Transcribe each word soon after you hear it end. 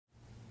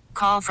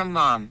Call from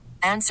mom.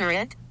 Answer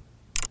it.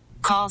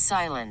 Call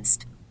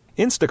silenced.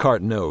 Instacart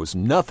knows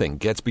nothing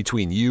gets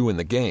between you and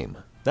the game.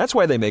 That's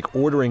why they make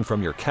ordering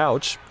from your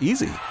couch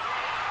easy.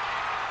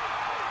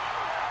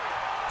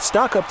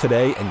 Stock up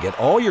today and get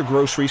all your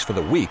groceries for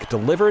the week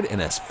delivered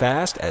in as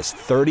fast as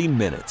 30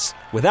 minutes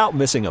without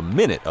missing a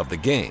minute of the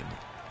game.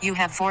 You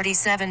have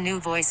 47 new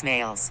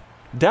voicemails.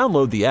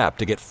 Download the app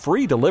to get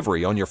free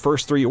delivery on your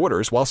first 3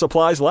 orders while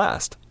supplies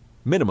last.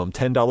 Minimum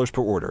 $10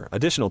 per order.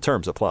 Additional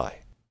terms apply.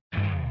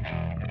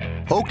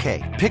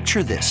 Okay,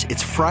 picture this.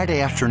 It's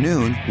Friday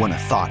afternoon when a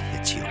thought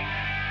hits you.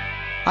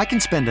 I can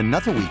spend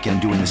another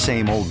weekend doing the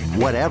same old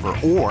whatever,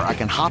 or I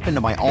can hop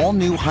into my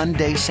all-new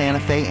Hyundai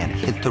Santa Fe and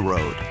hit the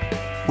road.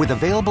 With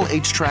available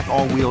H-Track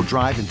all-wheel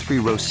drive and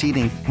 3-row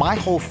seating, my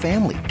whole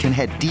family can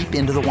head deep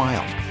into the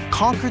wild.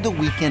 Conquer the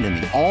weekend in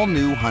the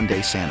all-new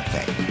Hyundai Santa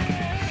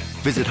Fe.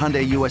 Visit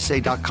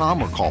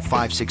HyundaiUSA.com or call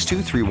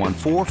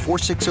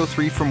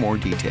 562-314-4603 for more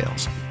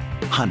details.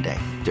 Hyundai,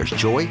 there's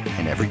joy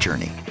in every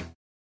journey.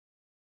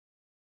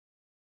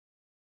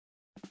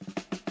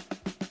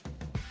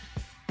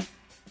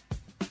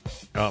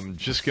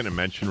 Just going to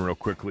mention real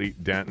quickly,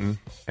 Denton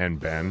and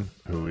Ben,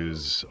 who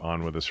is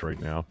on with us right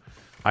now.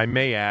 I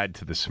may add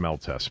to the smell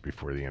test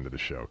before the end of the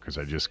show because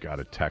I just got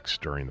a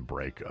text during the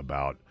break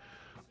about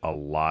a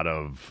lot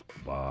of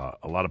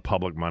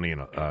public money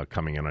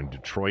coming in on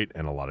Detroit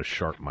and a lot of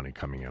sharp money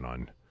coming in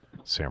on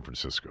San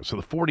Francisco. So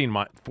the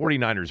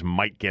 49ers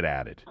might get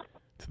added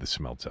to the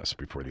smell test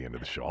before the end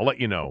of the show. I'll let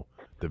you know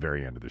the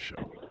very end of the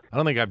show. I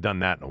don't think I've done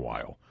that in a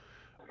while.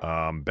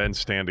 Ben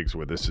Standig's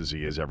with us as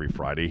he is every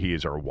Friday. He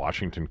is our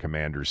Washington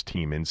Commanders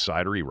team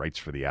insider. He writes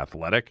for The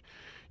Athletic.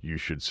 You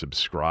should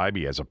subscribe.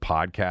 He has a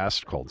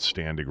podcast called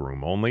Standig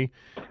Room Only,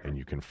 and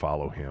you can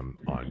follow him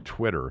on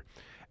Twitter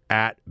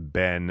at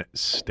Ben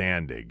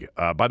Standig.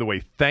 By the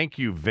way, thank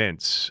you,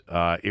 Vince.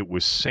 It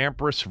was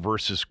Sampras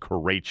versus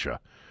Korecha.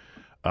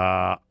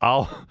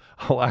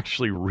 I'll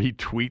actually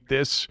retweet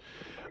this.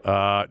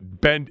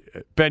 Ben,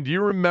 do you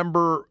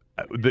remember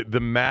the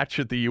match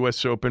at the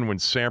U.S. Open when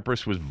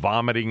Sampras was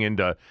vomiting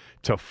into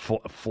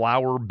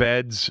flower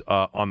beds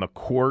on the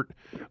court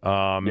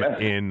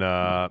in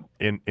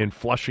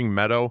Flushing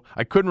Meadow?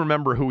 I couldn't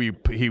remember who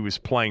he was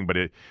playing,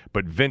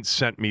 but Vince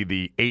sent me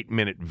the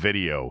 8-minute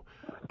video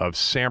of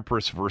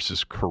Sampras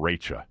versus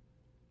Korecha.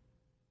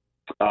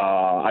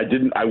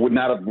 I would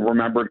not have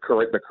remembered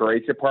the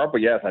Korecha part, but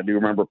yes, I do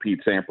remember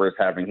Pete Sampras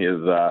having his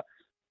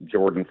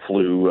Jordan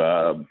flu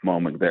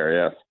moment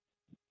there. Yes.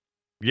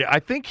 Yeah,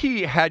 I think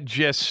he had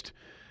just,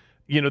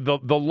 the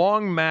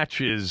long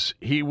matches,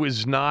 he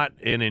was not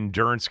an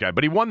endurance guy,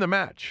 but he won the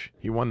match.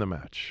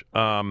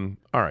 All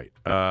right.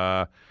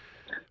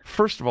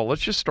 First of all,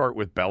 let's just start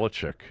with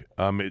Belichick.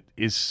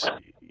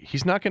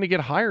 He's not going to get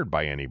hired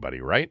by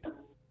anybody, right?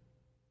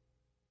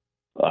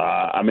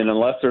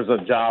 Unless there's a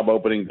job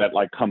opening that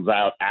comes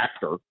out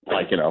after,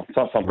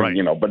 something, right.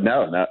 But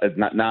no, it's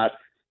not.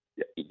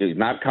 He's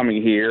not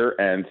coming here,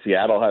 and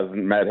Seattle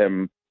hasn't met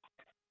him.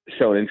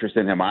 Showed interest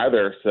in him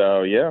either.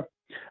 So yeah,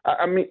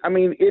 I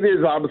mean, it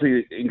is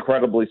obviously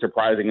incredibly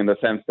surprising in the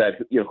sense that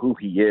who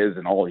he is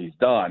and all he's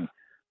done.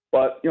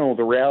 But the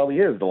reality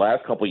is the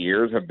last couple of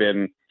years have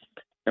been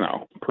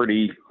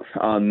pretty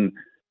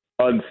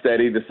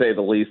unsteady to say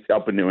the least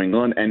up in New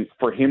England. And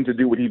for him to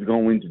do what he's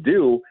going to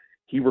do,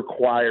 he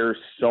requires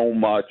so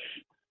much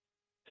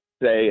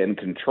say and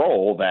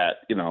control that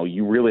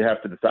you really have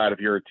to decide if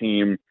you're a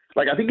team.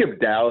 I think if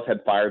Dallas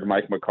had fired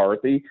Mike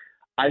McCarthy,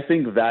 I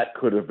think that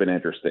could have been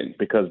interesting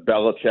because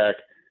Belichick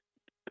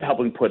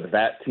helping put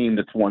that team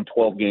that's won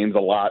 12 games a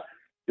lot,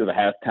 that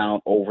has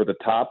talent over the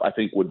top, I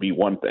think would be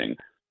one thing.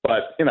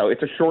 But,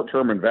 it's a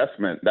short-term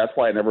investment. That's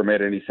why it never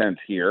made any sense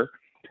here.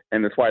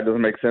 And that's why it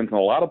doesn't make sense in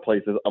a lot of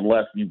places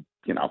unless you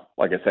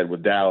like I said,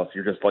 with Dallas,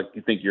 you're just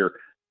you think you're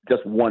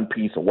just one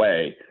piece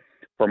away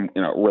from,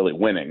 really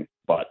winning.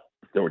 But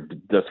there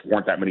just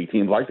weren't that many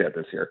teams like that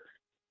this year.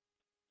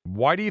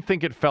 Why do you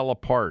think it fell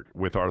apart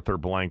with Arthur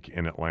Blank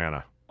in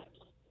Atlanta?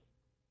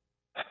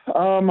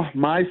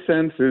 My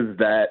sense is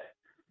that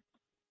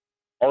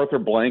Arthur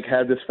Blank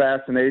had this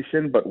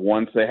fascination, but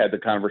once they had the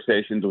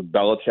conversations with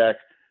Belichick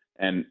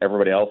and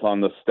everybody else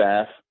on the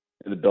staff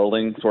in the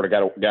building sort of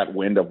got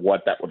wind of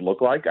what that would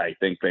look like, I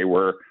think they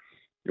were,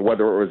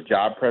 whether it was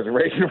job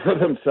preservation for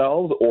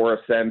themselves or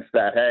a sense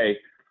that, hey,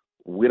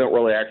 we don't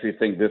really actually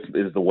think this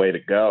is the way to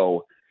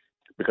go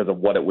because of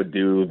what it would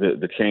do,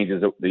 the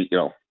changes,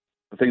 the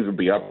things would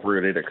be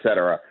uprooted, et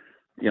cetera.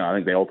 I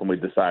think they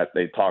ultimately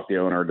they talked the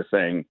owner to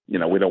saying,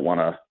 we don't want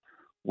to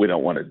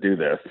do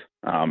this.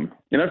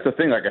 That's the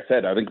thing. Like I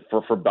said, I think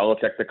for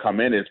Belichick to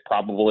come in is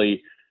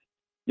probably,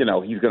 he's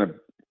going to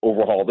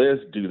overhaul this,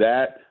 do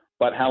that.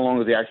 But how long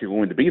is he actually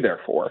going to be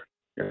there for?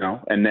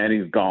 And then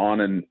he's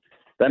gone, and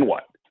then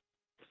what?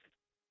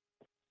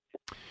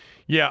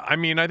 Yeah, I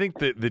think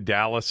the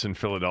Dallas and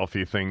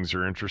Philadelphia things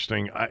are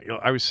interesting.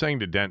 I was saying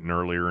to Denton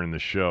earlier in the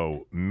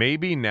show,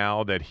 maybe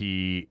now that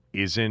he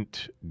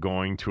isn't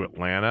going to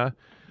Atlanta,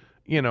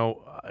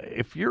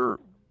 if you're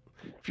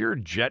If you're a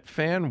Jet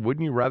fan,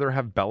 wouldn't you rather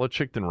have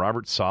Belichick than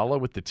Robert Saleh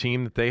with the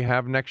team that they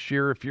have next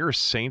year? If you're a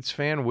Saints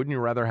fan, wouldn't you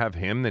rather have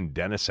him than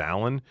Dennis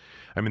Allen?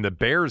 I mean, the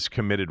Bears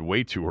committed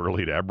way too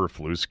early to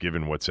Eberflus,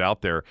 given what's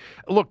out there.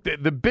 Look,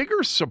 the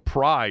bigger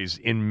surprise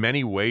in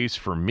many ways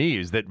for me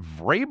is that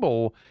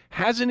Vrabel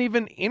hasn't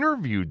even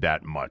interviewed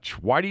that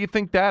much. Why do you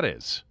think that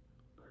is?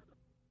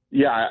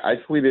 Yeah, I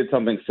tweeted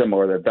something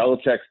similar, that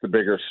Belichick's the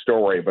bigger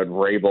story, but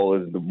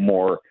Vrabel is the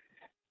more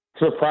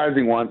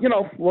surprising one.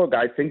 Look,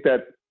 I think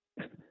that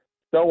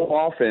so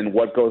often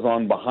what goes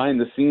on behind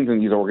the scenes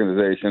in these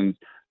organizations,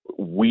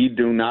 we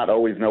do not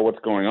always know what's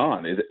going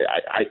on.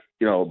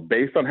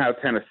 Based on how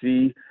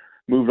Tennessee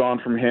moved on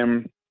from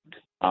him,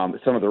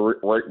 some of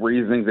the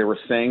reasonings they were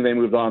saying they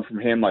moved on from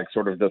him, like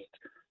sort of just,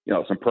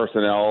 some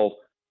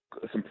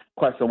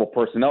questionable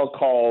personnel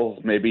calls,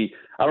 maybe,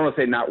 I don't want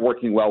to say not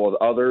working well with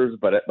others,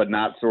 but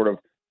not sort of,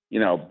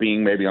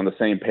 being maybe on the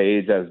same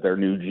page as their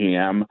new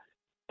GM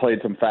played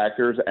some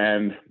factors.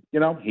 And,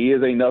 he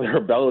is another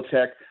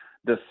Belichick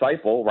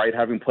disciple, right?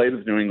 Having played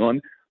with New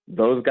England,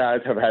 those guys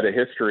have had a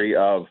history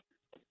of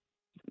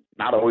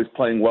not always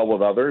playing well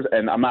with others.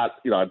 And I'm not,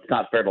 it's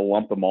not fair to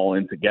lump them all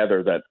in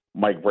together, that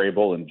Mike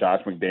Vrabel and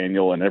Josh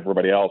McDaniel and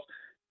everybody else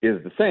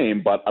is the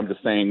same. But I'm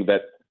just saying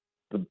that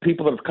the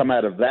people that have come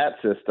out of that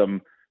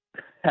system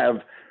have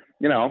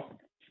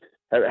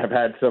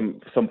had some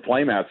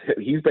flameouts.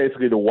 He's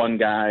basically the one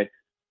guy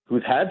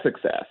who's had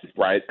success,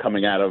 right?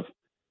 Coming out of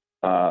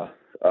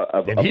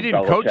and he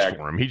didn't coach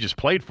for him; he just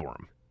played for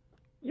him.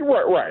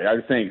 Right. I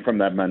was saying from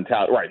that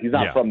mentality. Right. He's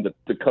not from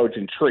the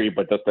coaching tree,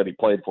 but just that he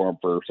played for him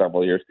for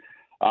several years.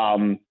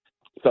 I'm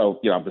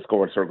just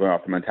going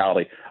off the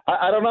mentality.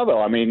 I don't know,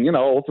 though. I mean,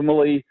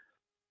 ultimately,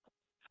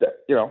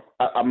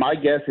 my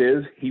guess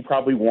is he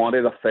probably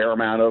wanted a fair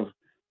amount of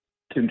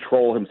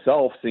control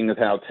himself, seeing as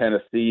how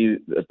Tennessee,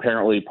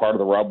 apparently part of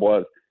the rub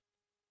was,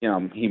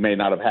 he may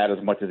not have had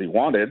as much as he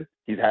wanted.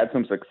 He's had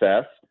some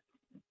success.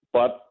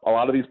 But a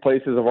lot of these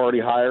places have already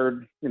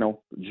hired,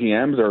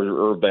 GMs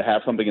or they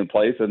have something in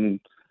place,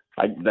 and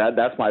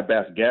that's my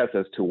best guess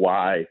as to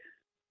why.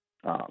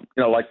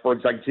 Like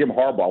Jim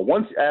Harbaugh.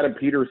 Once Adam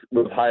Peters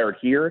was hired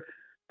here,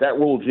 that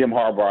ruled Jim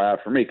Harbaugh out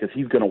for me, because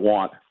he's going to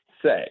want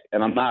say.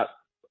 And I'm not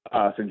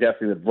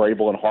suggesting that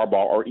Vrabel and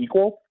Harbaugh are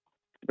equal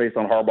based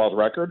on Harbaugh's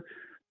record,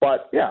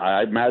 but yeah,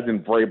 I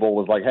imagine Vrabel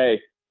was like,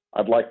 "Hey,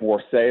 I'd like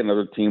more say," and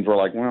other teams were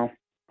like, "Well,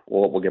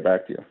 we'll get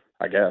back to you,"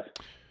 I guess.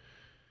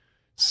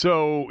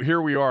 So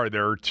here we are.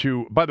 There are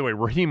two. By the way,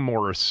 Raheem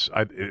Morris,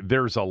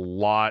 there's a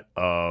lot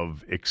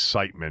of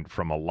excitement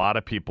from a lot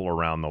of people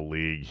around the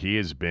league. He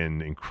has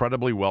been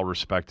incredibly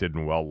well-respected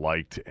and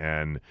well-liked,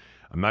 and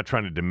I'm not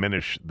trying to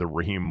diminish the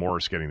Raheem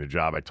Morris getting the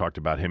job. I talked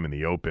about him in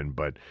the open,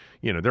 but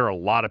there are a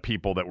lot of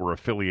people that were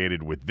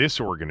affiliated with this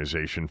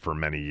organization for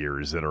many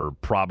years that are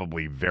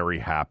probably very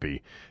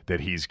happy that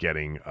he's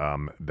getting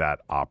that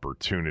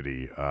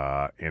opportunity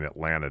in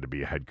Atlanta to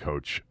be a head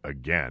coach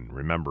again.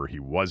 Remember, he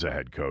was a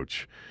head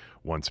coach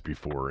once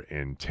before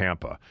in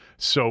Tampa.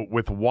 So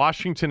with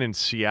Washington and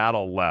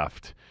Seattle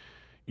left,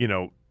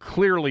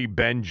 clearly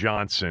Ben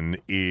Johnson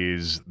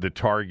is the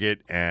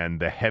target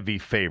and the heavy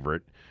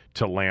favorite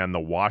to land the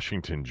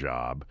Washington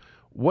job.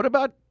 What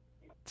about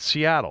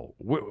Seattle?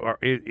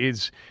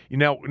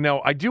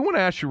 Now, I do want to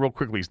ask you real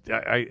quickly.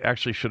 I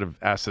actually should have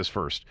asked this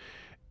first.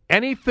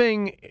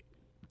 Anything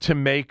to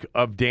make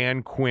of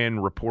Dan Quinn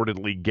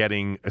reportedly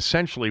getting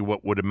essentially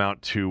what would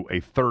amount to a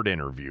third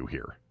interview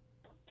here?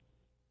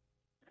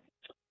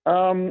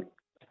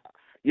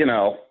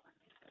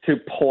 To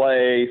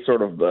play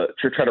sort of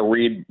to try to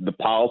read the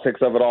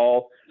politics of it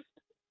all,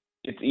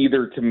 it's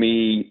either, to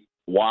me,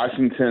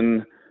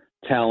 Washington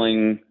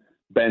telling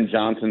Ben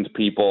Johnson's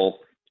people,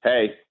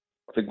 "Hey,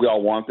 I think we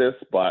all want this,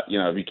 but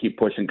if you keep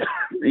pushing,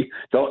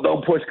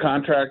 don't push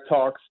contract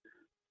talks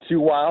too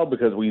wild,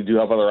 because we do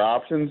have other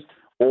options."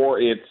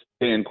 Or it's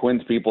Dan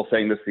Quinn's people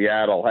saying to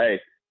Seattle,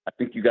 "Hey, I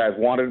think you guys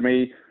wanted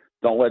me.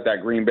 Don't let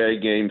that Green Bay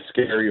game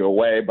scare you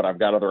away, but I've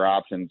got other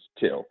options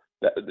too."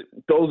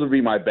 Those would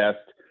be my best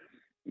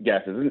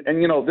guesses.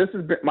 And this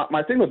has been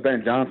my thing with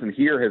Ben Johnson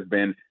here has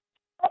been,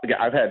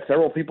 I've had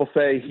several people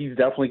say he's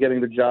definitely getting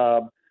the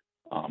job.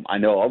 I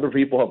know other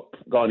people have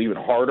gone even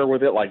harder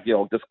with it, like,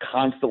 just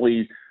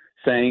constantly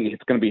saying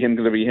it's going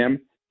to be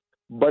him.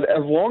 But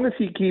as long as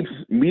he keeps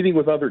meeting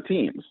with other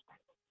teams,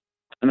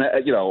 and,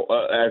 as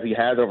he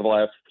has over the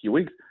last few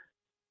weeks,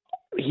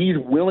 he's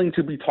willing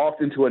to be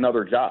talked into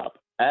another job.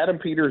 Adam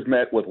Peters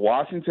met with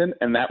Washington,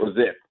 and that was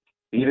it.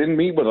 He didn't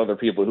meet with other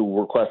people who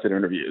requested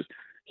interviews.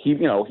 He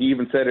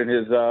even said in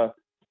his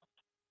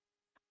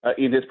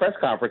press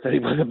conference that he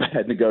was a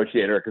bad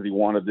negotiator because he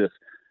wanted this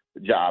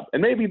job.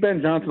 And maybe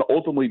Ben Johnson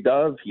ultimately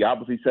does. He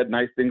obviously said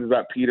nice things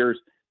about Peters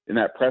in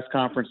that press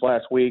conference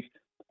last week.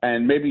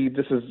 And maybe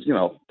this is,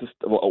 just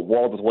a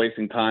world is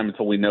wasting time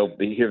until we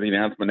hear the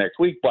announcement next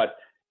week. But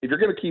if you're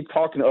going to keep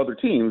talking to other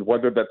teams,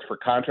 whether that's for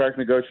contract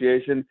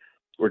negotiation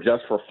or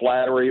just for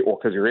flattery or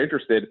because you're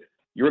interested,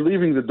 you're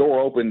leaving the door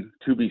open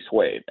to be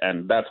swayed.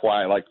 And that's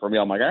why, for me,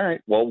 I'm like, all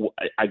right, well,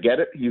 I get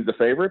it. He's the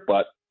favorite,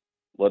 but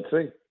let's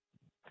see.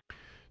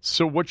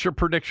 So what's your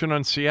prediction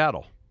on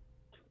Seattle?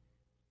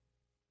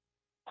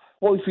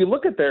 Well, if you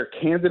look at their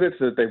candidates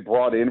that they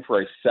brought in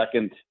for a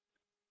second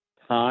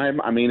time,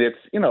 I mean, it's,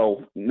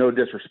 no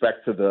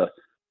disrespect to the,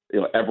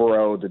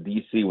 Evero, the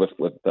DC with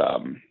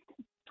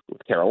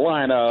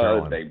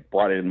Carolina. They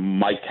brought in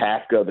Mike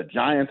Kafka, the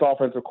Giants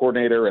offensive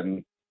coordinator,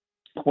 and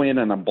Quinn,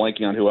 and I'm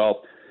blanking on who else.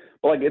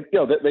 But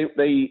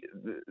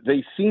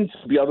they seem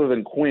to be, other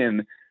than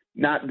Quinn,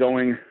 not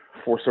going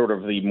for sort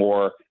of the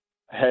more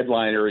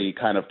headlinery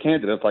kind of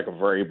candidates like a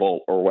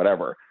Variable or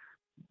whatever.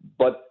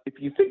 But if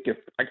you think, if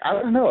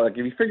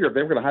you figure if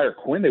they were going to hire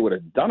Quinn, they would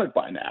have done it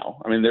by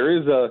now. I mean, there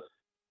is a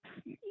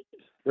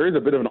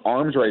bit of an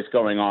arms race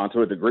going on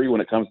to a degree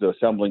when it comes to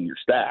assembling your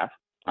staff.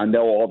 I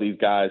know all these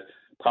guys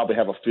probably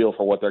have a feel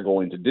for what they're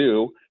going to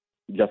do,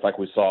 just like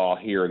we saw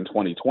here in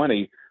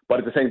 2020. But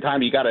at the same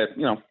time, you got to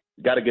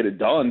get it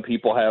done.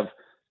 People have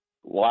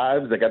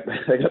lives. They got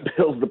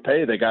bills to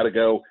pay. They got to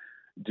go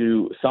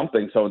do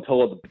something. So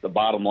until the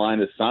bottom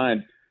line is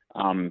signed,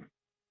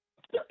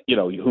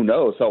 who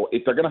knows? So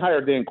if they're going to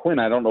hire Dan Quinn,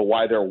 I don't know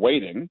why they're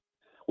waiting,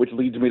 which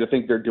leads me to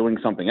think they're doing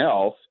something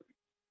else.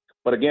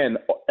 But again,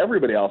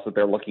 everybody else that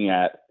they're looking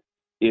at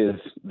is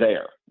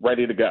there,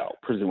 ready to go,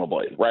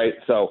 presumably, right?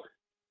 So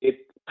it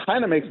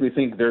kind of makes me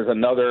think there's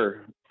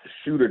another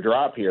shoe to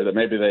drop here, that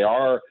maybe they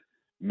are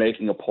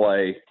making a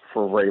play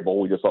for Vrabel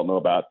we just don't know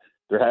about.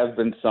 There has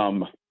been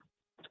some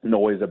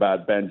noise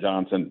about Ben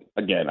Johnson.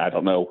 Again, I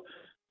don't know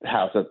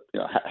how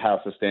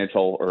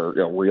substantial or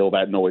real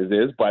that noise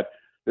is, but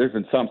there's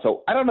been some.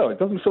 So I don't know. It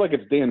doesn't feel like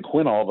it's Dan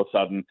Quinn all of a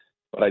sudden,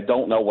 but I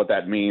don't know what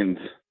that means,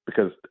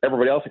 because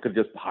everybody else could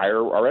just hire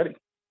already.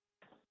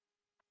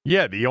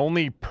 Yeah, the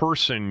only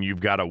person you've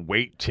got to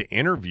wait to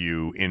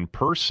interview in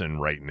person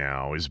right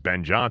now is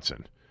Ben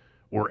Johnson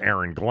or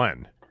Aaron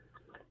Glenn.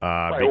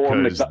 Right, or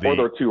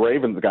the two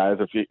Ravens guys,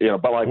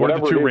 but like or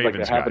whatever the two it is,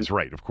 Ravens guys,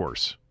 right? Of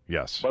course,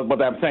 yes.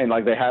 But I'm saying,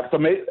 like, they have, so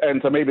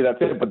maybe that's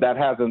it. But that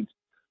hasn't,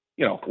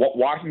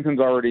 Washington's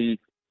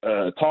already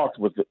talked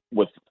with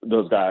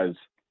those guys,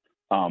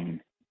 to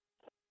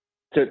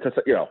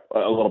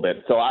a little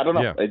bit. So I don't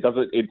know. Yeah. It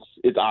doesn't.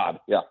 It's odd.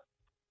 Yeah.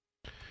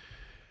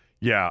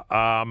 Yeah,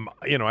 I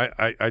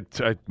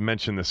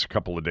mentioned this a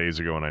couple of days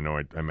ago, and I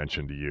know I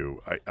mentioned to you,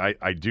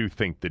 I do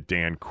think that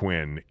Dan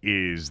Quinn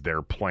is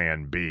their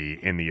plan B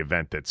in the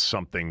event that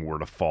something were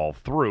to fall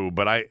through.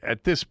 But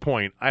at this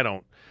point, I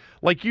don't,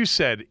 like you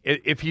said,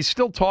 if he's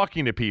still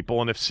talking to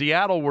people, and if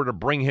Seattle were to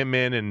bring him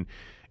in, and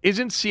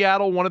isn't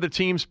Seattle one of the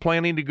teams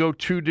planning to go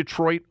to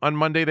Detroit on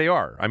Monday? They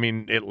are. I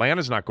mean,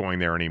 Atlanta's not going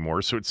there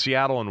anymore, so it's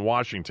Seattle and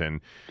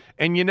Washington,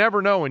 and you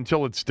never know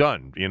until it's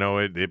done.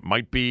 It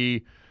might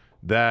be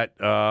that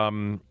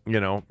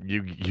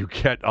you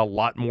get a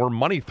lot more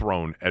money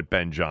thrown at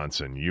Ben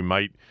Johnson. You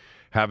might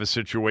have a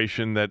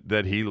situation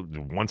that he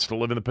wants to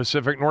live in the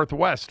Pacific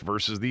Northwest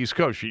versus the East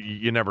Coast.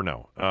 You never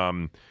know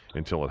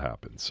until it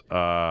happens.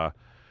 For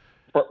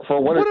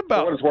what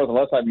it's worth,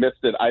 unless I missed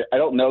it, I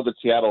don't know that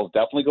Seattle is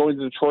definitely going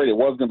to Detroit. It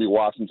was going to be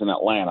Washington,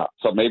 Atlanta,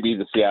 so maybe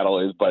the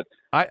Seattle is. But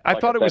I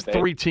thought it was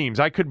three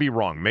teams. I could be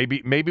wrong.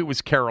 Maybe it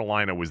was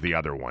Carolina was the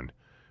other one.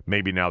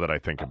 Maybe now that I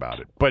think about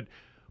it, but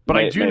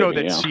I do know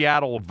that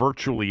Seattle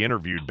virtually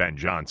interviewed Ben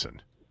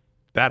Johnson.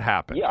 That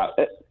happened.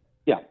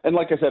 Yeah. And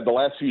like I said, the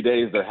last few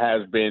days there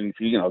has been,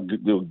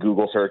 do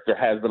Google search, there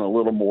has been a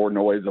little more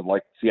noise of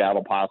like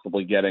Seattle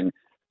possibly getting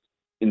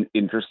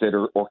interested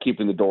or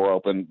keeping the door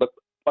open. But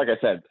like I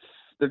said,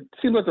 it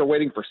seems like they're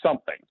waiting for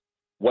something.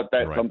 What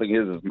that something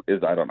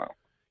is I don't know.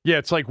 Yeah,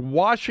 it's like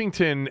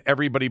Washington,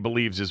 everybody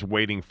believes is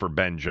waiting for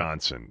Ben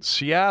Johnson.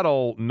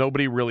 Seattle,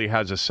 nobody really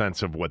has a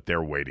sense of what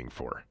they're waiting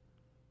for.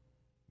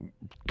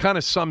 Kind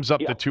of sums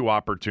up the two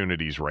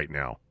opportunities right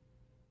now.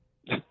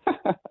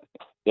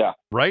 Yeah.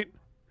 Right?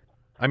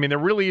 I mean,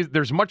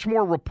 there's much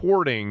more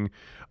reporting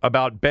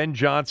about Ben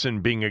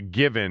Johnson being a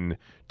given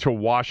to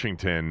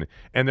Washington,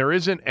 and there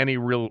isn't any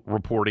real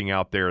reporting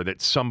out there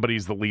that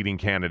somebody's the leading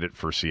candidate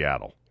for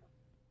Seattle.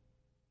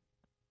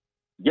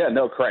 Yeah,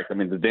 no, correct. I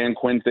mean, the Dan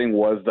Quinn thing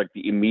was like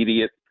the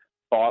immediate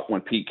thought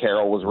when Pete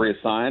Carroll was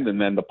reassigned,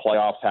 and then the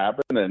playoffs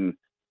happened, and,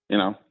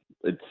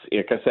 it's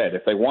like I said,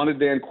 if they wanted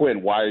Dan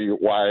Quinn, why are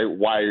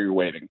you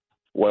waiting?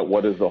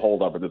 What is the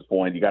holdup at this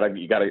point? You gotta,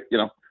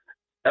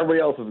 everybody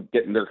else is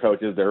getting their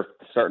coaches. They're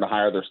starting to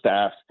hire their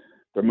staffs.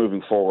 They're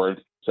moving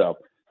forward. So,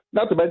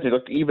 not to mention,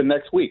 look, even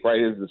next week,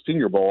 right, is the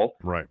Senior Bowl.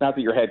 Right. Not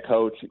that your head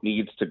coach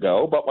needs to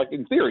go, but like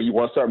in theory, you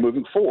want to start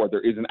moving forward.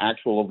 There is an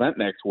actual event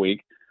next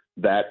week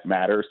that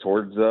matters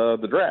towards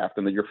the draft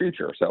and your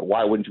future. So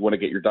why wouldn't you want to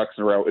get your ducks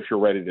in a row if you're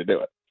ready to do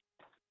it?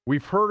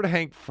 We've heard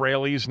Hank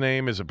Fraley's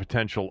name as a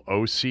potential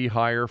OC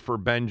hire for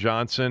Ben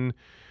Johnson.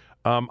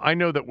 I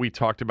know that we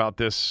talked about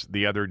this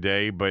the other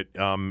day, but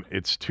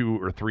it's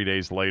 2 or 3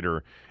 days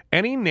later.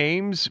 Any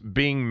names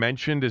being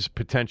mentioned as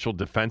potential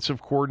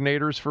defensive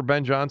coordinators for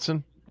Ben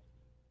Johnson?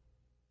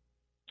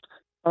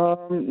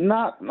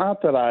 Not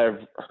that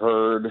I've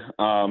heard.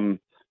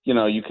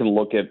 You can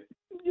look at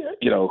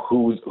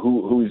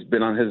who's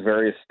been on his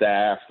various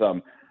staffs.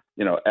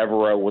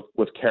 Evero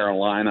with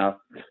Carolina,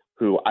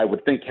 who I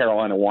would think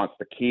Carolina wants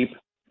to keep.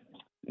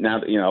 now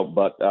that,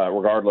 but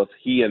regardless,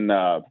 he and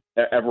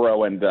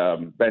Evero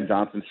and Ben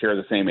Johnson share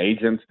the same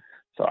agent.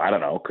 So I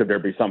don't know. Could there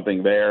be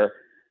something there?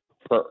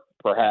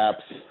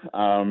 Perhaps.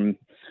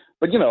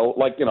 But,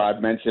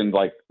 I've mentioned,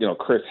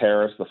 Chris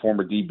Harris, the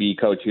former DB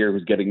coach here,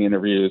 who's getting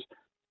interviews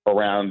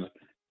around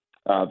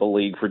the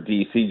league for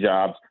DC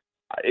jobs.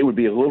 It would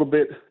be a little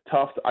bit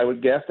tough, I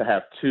would guess, to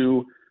have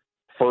two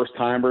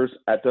first-timers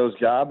at those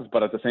jobs.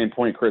 But at the same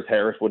point, Chris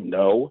Harris would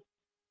know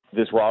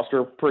this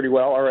roster pretty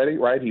well already,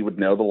 right? He would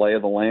know the lay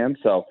of the land.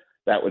 So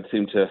that would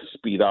seem to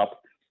speed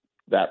up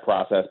that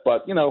process.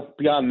 But,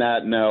 beyond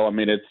that, no. I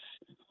mean, it's,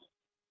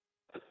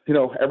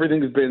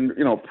 everything has been,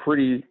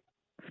 pretty –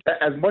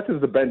 as much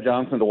as the Ben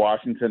Johnson to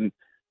Washington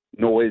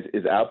noise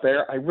is out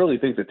there, I really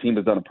think the team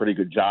has done a pretty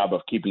good job of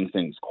keeping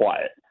things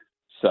quiet.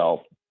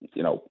 So,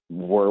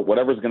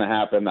 whatever's going to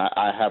happen,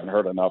 I haven't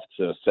heard enough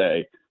to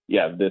say,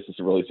 yeah, this is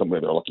really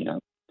somebody they're looking at.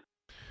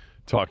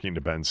 Talking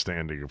to Ben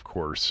Standig, of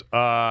course.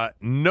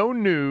 No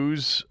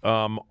news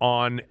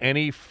on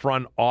any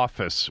front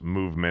office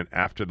movement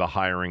after the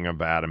hiring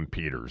of Adam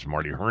Peters.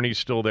 Marty Hurney's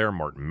still there.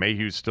 Martin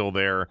Mayhew's still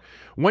there.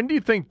 When do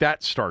you think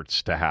that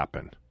starts to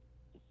happen?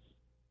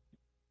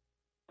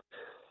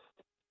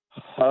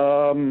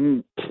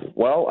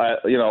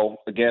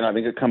 Again, I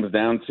think it comes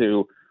down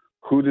to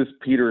who does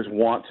Peters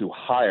want to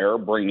hire,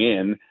 bring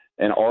in,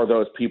 and are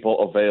those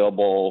people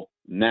available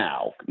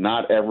now?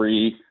 Not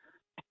everybody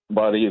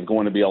is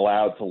going to be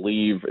allowed to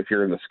leave if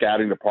you're in the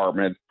scouting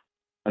department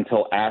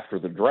until after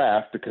the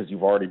draft because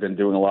you've already been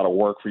doing a lot of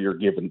work for your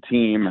given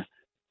team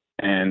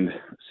and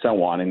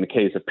so on. In the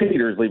case of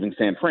Peters leaving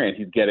San Fran,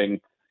 he's getting,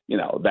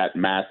 that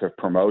massive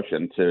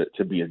promotion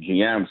to be a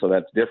GM, so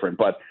that's different.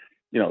 But,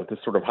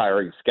 just sort of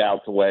hiring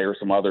scouts away or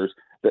some others,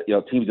 that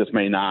teams just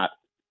may not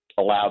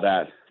allow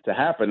that to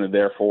happen, and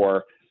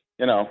therefore,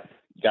 you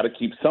got to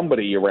keep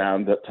somebody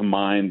around to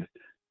mind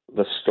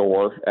the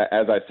store.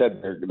 As I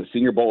said, the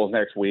Senior Bowl is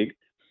next week.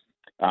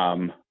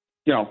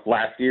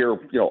 Last year,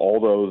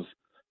 all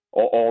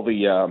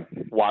the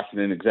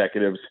Washington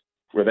executives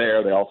were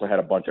there. They also had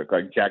a bunch of,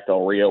 Jack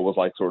Del Rio was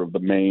sort of the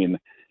main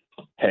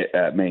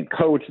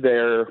coach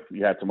there.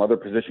 You had some other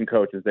position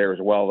coaches there as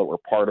well that were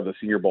part of the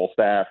Senior Bowl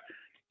staff.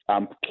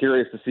 I'm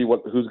curious to see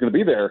who's going to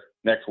be there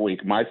next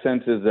week. My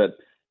sense is that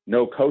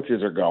no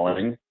coaches are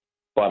going,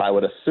 but I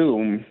would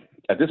assume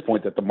at this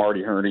point that the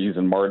Marty Hurneys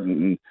and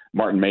Martin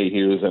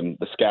Mayhews and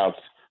the scouts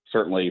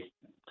certainly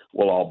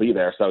will all be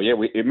there. So, yeah,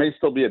 it may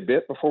still be a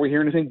bit before we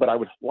hear anything, but I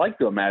would like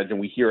to imagine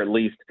we hear at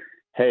least,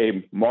 hey,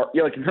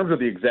 in terms of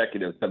the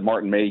executives, that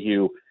Martin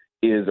Mayhew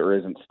is or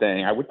isn't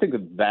staying. I would think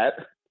that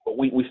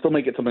we still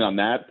may get something on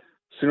that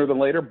sooner than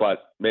later,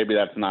 but maybe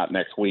that's not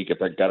next week if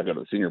they've got to go to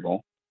the Senior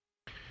Bowl.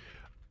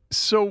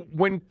 So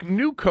when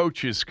new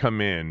coaches come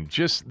in,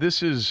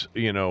 this is,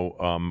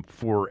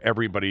 for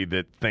everybody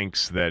that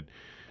thinks that,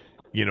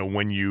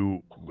 when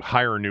you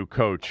hire a new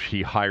coach,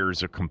 he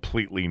hires a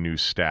completely new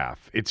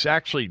staff. It's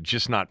actually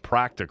just not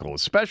practical,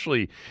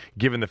 especially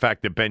given the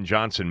fact that Ben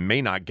Johnson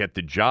may not get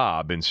the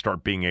job and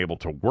start being able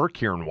to work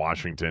here in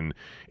Washington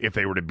if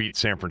they were to beat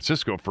San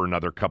Francisco for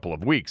another couple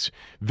of weeks.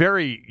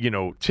 Very,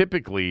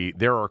 typically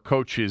there are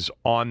coaches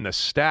on the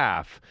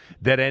staff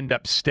that end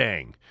up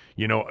staying.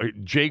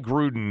 Jay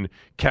Gruden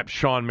kept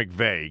Sean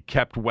McVay,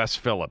 kept Wes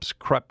Phillips,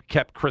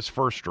 kept Chris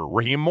Forster,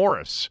 Raheem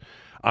Morris.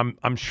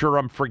 I'm sure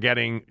I'm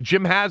forgetting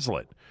Jim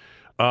Haslett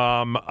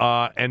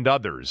and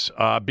others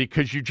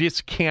because you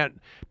just can't.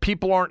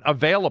 People aren't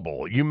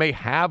available. You may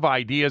have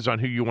ideas on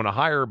who you want to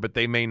hire, but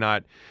they may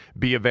not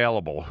be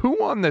available.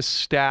 Who on the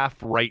staff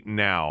right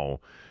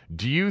now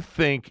do you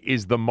think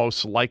is the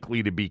most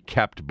likely to be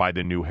kept by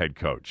the new head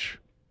coach?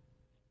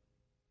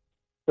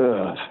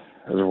 Does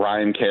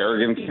Ryan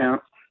Kerrigan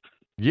count?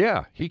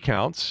 Yeah, he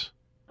counts.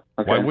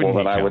 Okay, why wouldn't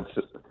he count?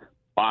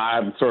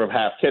 I'm sort of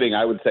half kidding.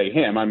 I would say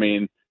him. I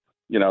mean,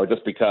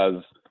 just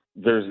because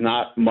there's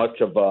not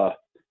much of a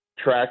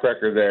track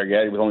record there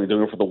yet. He was only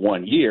doing it for the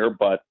 1 year,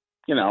 but,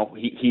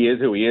 he is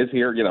who he is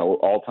here,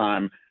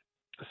 all-time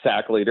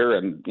sack leader.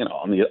 And,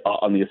 on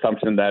the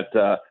assumption that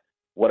that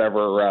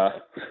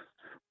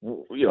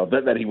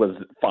he was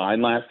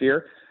fine last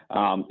year,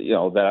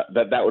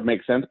 that would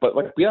make sense.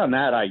 But beyond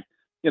that,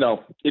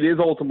 it is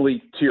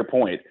ultimately, to your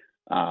point,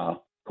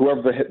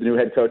 whoever the new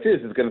head coach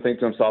is going to think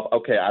to himself,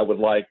 okay, I would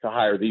like to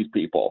hire these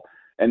people.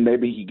 And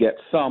maybe he gets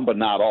some, but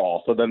not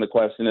all. So then the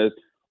question is,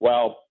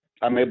 well,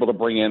 I'm able to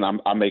bring in, I'm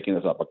making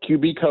this up, a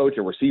QB coach,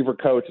 a receiver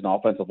coach, an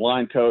offensive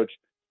line coach,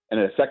 and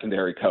a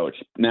secondary coach.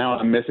 Now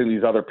I'm missing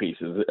these other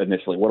pieces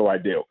initially. What do I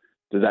do?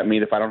 Does that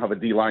mean if I don't have a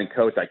D-line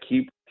coach, I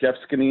keep Jeff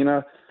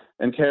Scanina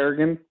and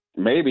Kerrigan?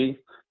 Maybe.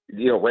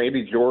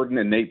 Randy Jordan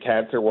and Nate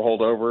Katzer were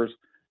holdovers.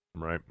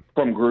 Right.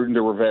 From Gruden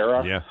to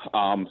Rivera. Yeah.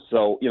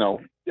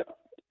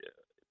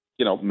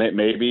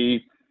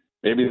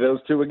 Maybe those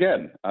two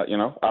again, but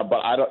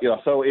I don't,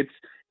 so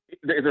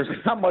there's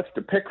not much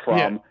to pick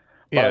from,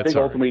 but I think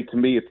ultimately to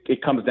me,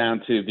 it comes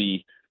down to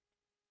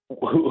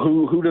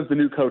who does the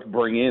new coach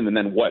bring in, and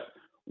then what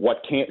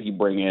can't he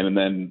bring in, and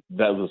then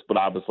those would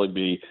obviously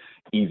be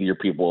easier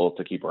people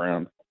to keep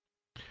around.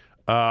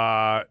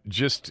 I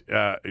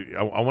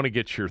want to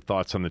get your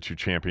thoughts on the two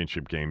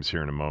championship games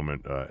here in a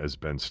moment as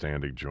Ben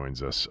Standig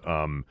joins us.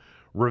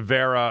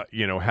 Rivera,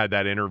 had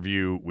that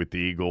interview with the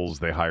Eagles.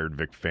 They hired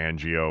Vic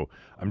Fangio.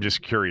 I'm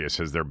just curious,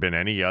 has there been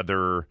any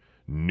other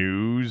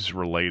news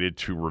related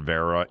to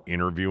Rivera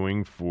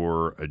interviewing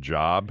for a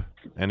job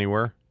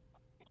anywhere?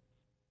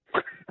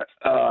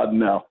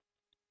 No.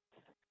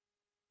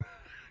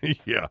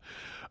 Yeah.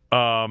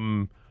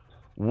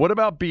 What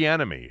about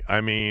Bieniemy?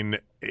 I mean,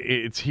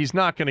 he's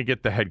not going to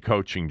get the head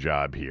coaching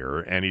job here,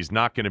 and he's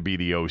not going to be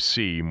the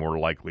OC more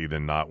likely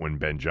than not when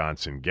Ben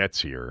Johnson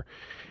gets here.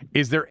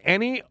 Is there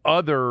any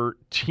other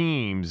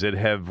teams that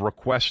have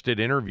requested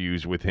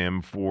interviews with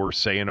him for,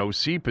 say, an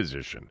OC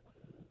position?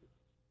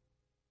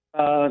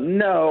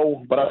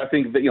 No, but I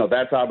think that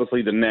that's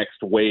obviously the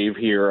next wave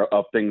here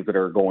of things that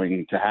are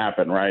going to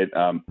happen, right?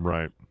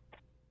 Right.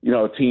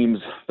 Teams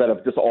that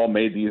have just all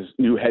made these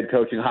new head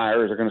coaching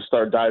hires are going to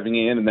start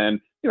diving in, and then,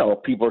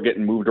 people are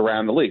getting moved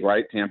around the league,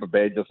 right? Tampa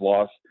Bay just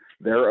lost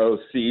their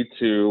OC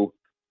to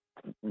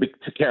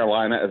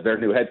Carolina as their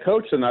new head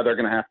coach, so now they're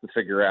going to have to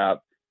figure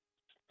out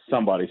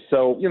somebody.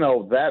 So,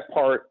 that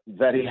part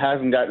that he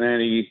hasn't gotten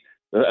any,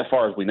 as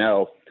far as we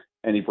know,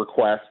 any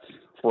requests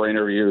for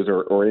interviews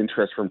or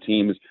interest from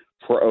teams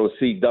for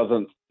OC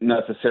doesn't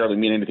necessarily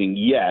mean anything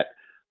yet.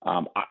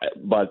 I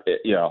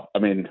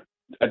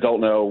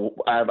don't know.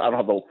 I don't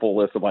have the full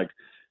list of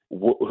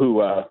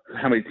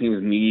how many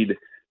teams need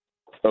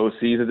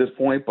OCs at this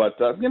point, but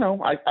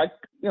I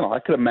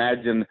could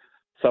imagine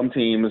some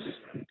teams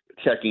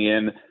checking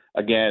in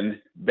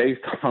again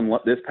based on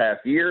this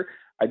past year.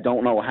 I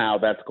don't know how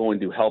that's going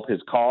to help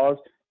his cause,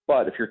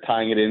 but if you're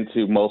tying it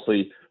into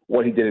mostly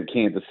what he did in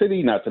Kansas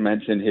City, not to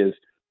mention his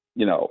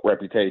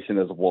reputation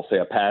as, we'll say,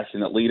 a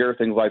passionate leader,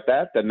 things like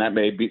that, then that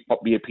may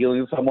be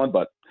appealing to someone,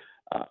 but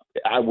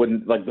I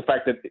wouldn't the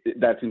fact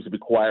that seems to be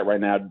quiet right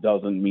now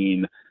doesn't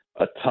mean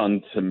a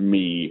ton to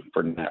me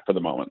for the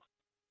moment.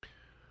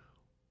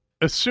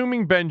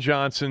 Assuming Ben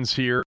Johnson's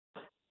here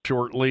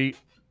shortly,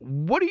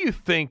 what do you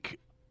think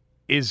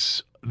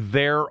is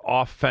there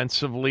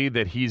offensively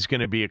that he's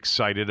going to be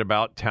excited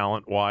about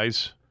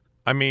talent-wise?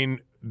 I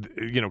mean,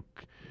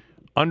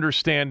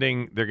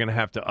 understanding they're going to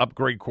have to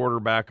upgrade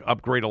quarterback,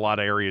 upgrade a lot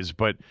of areas,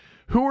 but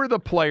who are the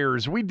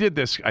players? We did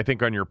this, I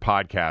think, on your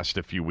podcast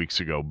a few weeks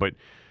ago, but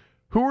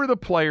who are the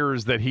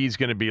players that he's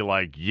going to be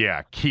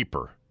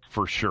keeper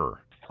for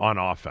sure on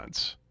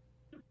offense?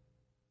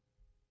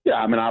 Yeah,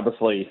 I mean,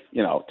 obviously,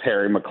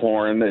 Terry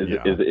McLaurin is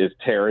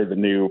Terry his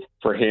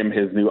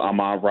new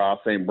Amon-Ra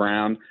St.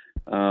 Brown.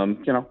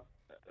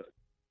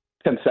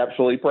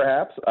 Conceptually,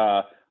 perhaps.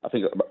 I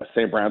think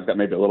St. Brown's got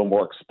maybe a little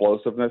more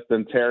explosiveness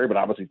than Terry, but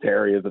obviously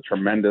Terry is a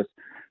tremendous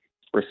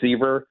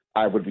receiver.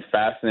 I would be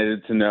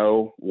fascinated to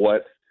know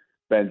what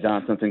Ben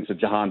Johnson thinks of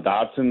Jahan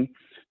Dotson.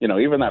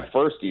 Even that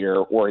first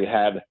year where he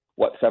had,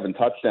 7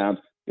 touchdowns,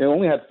 he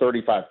only had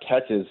 35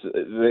 catches.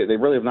 They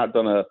really have not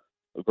done a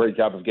great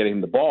job of getting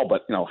him the ball,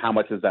 but, how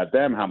much is that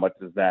them? How much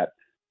is that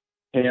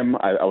him?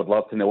 I would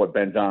love to know what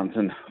Ben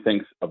Johnson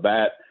thinks of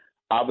that.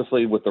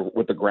 Obviously, with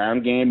the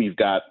ground game, you've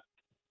got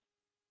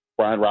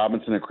Brian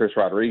Robinson and Chris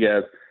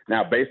Rodriguez.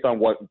 Now, based on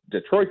what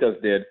Detroit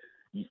did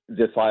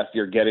this last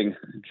year, getting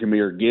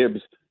Jahmyr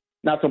Gibbs,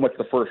 not so much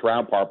the first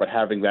round part, but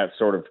having that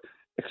sort of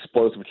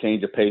explosive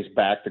change of pace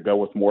back to go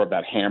with more of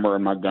that hammer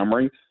in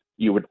Montgomery,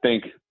 you would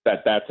think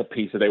that that's a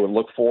piece that they would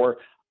look for.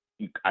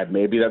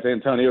 Maybe that's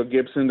Antonio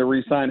Gibson to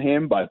re-sign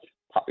him, but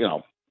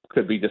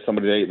could be just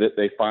somebody that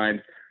they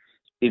find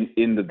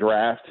in the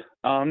draft.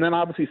 Then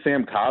obviously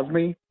Sam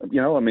Cosmi.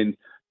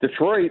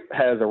 Detroit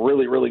has a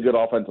really, really good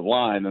offensive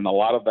line, and a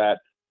lot of that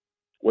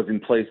was in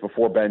place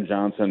before Ben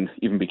Johnson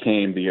even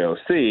became the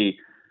OC.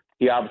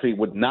 He obviously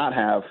would not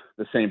have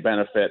the same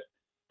benefit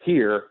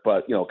here,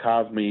 but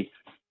Cosmi,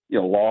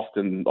 lost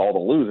in all the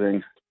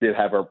losing, did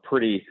have a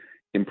pretty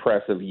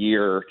impressive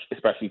year,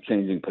 especially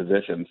changing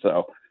positions.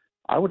 So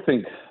I would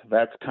think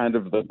that's kind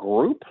of the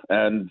group.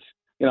 And,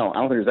 I don't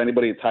think there's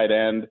anybody at tight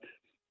end.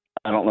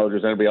 I don't know if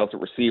there's anybody else at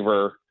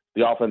receiver.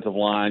 The offensive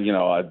line,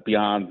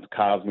 beyond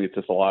Cosmi, it's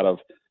just a lot of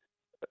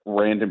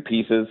random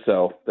pieces.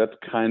 So that's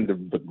kind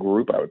of the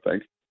group, I would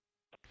think.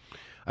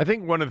 I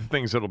think one of the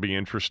things that'll be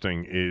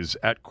interesting is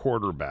at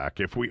quarterback,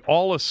 if we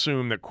all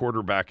assume that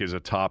quarterback is a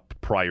top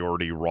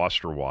priority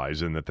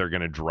roster-wise and that they're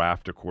going to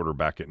draft a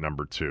quarterback at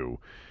number 2,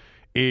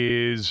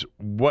 is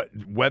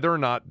whether or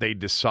not they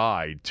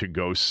decide to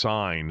go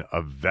sign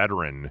a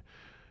veteran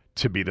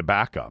to be the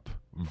backup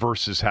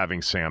versus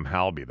having Sam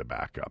Howell be the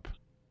backup.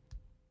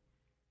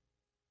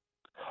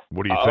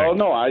 What do you think? Oh,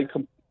 no,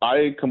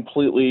 I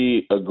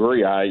completely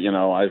agree.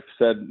 I've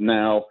said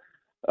now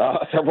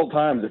several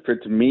times, if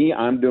it's me,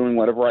 I'm doing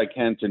whatever I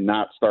can to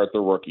not start the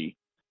rookie.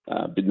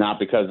 Not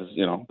because,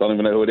 don't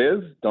even know who it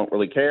is, don't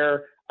really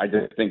care. I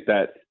just think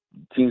that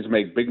teams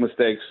make big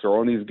mistakes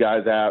throwing these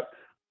guys out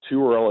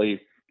too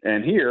early.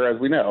 And here, as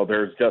we know,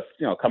 there's just,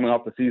 coming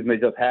off the season they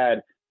just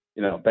had,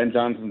 Ben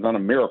Johnson's not a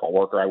miracle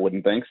worker, I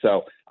wouldn't think.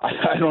 So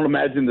I don't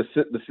imagine the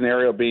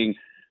scenario being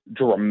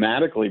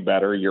dramatically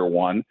better year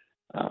one.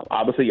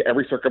 Obviously,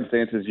 every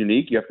circumstance is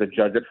unique. You have to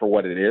judge it for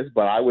what it is.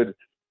 But I would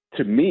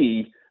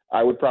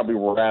probably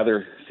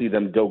rather see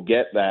them go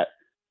get that,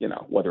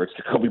 whether it's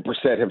Jacoby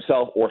Brissett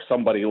himself or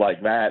somebody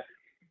like that,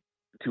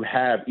 to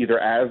have either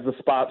as the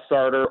spot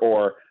starter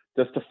or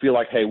just to feel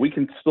like, hey, we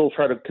can still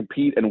try to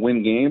compete and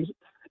win games.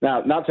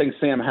 Now, not saying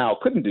Sam Howell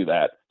couldn't do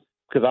that,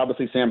 because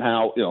obviously Sam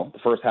Howell, the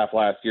first half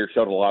last year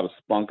showed a lot of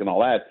spunk and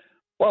all that.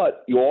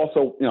 But you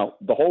also,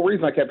 the whole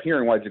reason I kept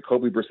hearing why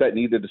Jacoby Brissett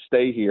needed to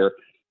stay here,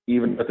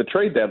 even at the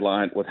trade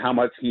deadline, was how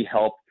much he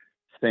helped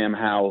Sam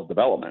Howell's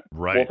development.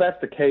 Right. Well, if that's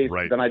the case,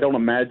 then I don't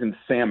imagine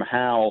Sam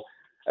Howell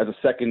as a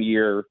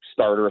second-year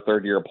starter,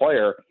 third-year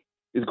player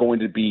is going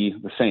to be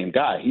the same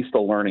guy. He's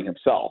still learning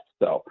himself.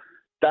 So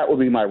that would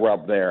be my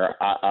rub there.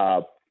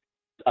 I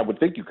would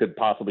think you could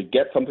possibly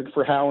get something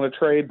for Howell in a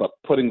trade, but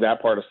putting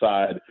that part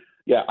aside,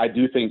 yeah, I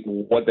do think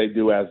what they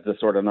do as the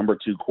sort of number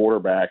 2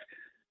 quarterback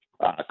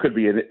could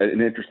be an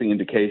interesting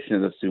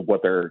indication as to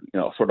what their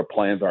sort of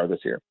plans are this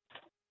year.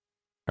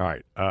 All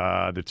right,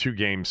 the 2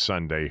 games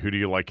Sunday. Who do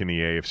you like in the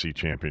AFC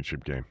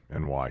Championship game,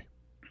 and why?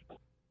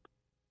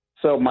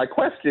 So my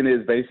question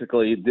is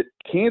basically,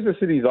 Kansas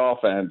City's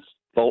offense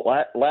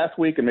last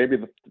week and maybe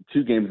the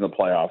 2 games in the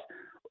playoffs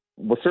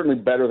was certainly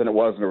better than it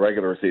was in the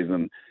regular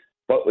season.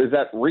 But is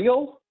that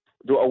real?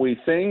 Are we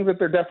saying that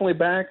they're definitely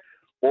back?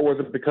 Or was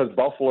it because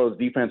Buffalo's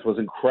defense was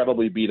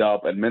incredibly beat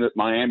up and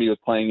Miami was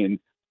playing in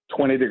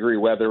 20-degree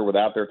weather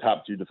without their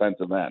top 2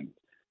 defensive ends?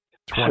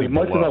 As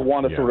much as I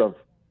want to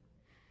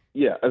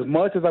as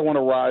much as I want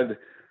to ride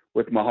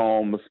with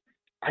Mahomes,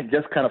 I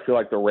just kind of feel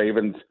like the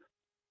Ravens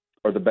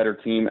are the better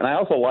team. And I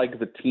also like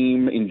the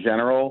team in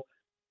general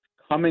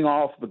coming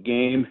off the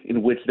game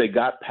in which they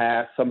got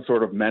past some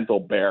sort of mental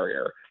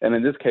barrier. And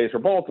in this case for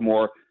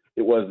Baltimore,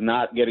 it was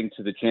not getting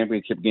to the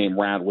championship game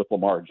round with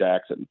Lamar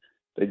Jackson.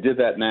 They did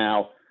that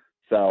now.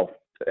 So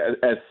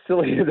as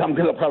silly as I'm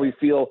going to probably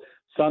feel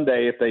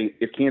Sunday if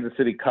Kansas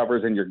City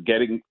covers and you're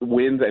getting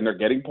wins and they're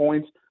getting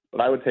points,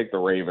 but I would take the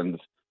Ravens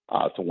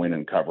to win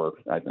and cover,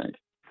 I think.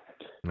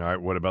 All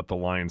right, what about the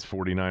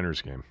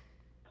Lions-49ers game?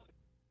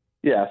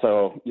 Yeah,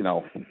 so,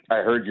 I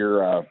heard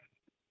you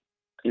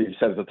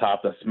said at the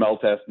top the smell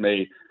test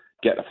may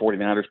get the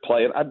 49ers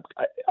play. And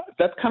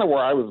that's kind of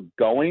where I was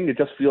going. It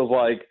just feels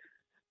like,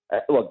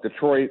 look,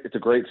 Detroit, it's a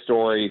great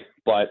story,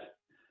 but,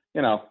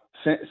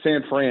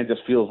 San Fran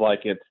just feels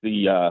like it's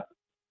the,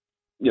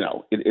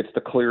 it's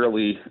the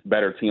clearly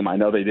better team. I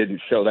know they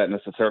didn't show that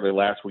necessarily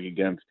last week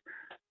against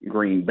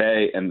Green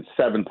Bay, and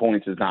 7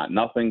 points is not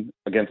nothing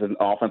against an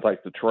offense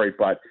like Detroit,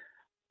 but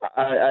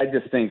I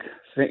just think,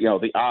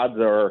 the odds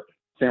are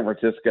San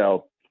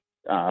Francisco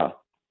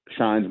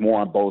shines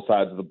more on both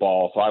sides of the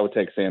ball. So I would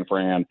take San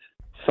Fran,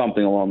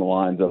 something along the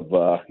lines of,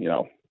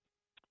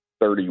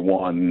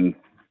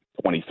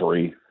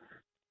 31-23.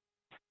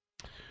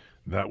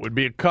 That would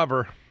be a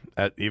cover.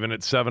 Even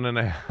at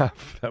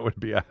 7.5, that would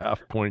be a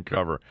half-point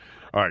cover.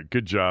 All right,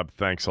 good job.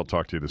 Thanks. I'll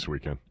talk to you this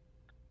weekend.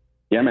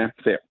 Yeah, man.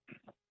 See ya.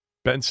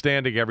 Ben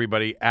Standig,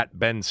 everybody, at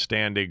Ben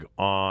Standig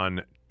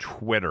on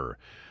Twitter.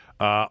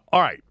 All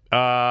right.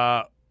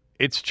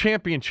 It's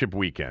championship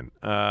weekend.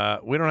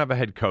 We don't have a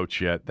head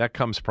coach yet. That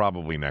comes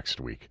probably next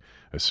week,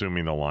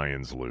 assuming the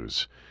Lions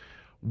lose.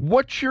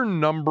 What's your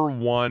number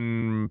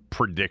one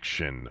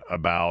prediction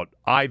about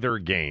either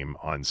game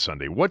on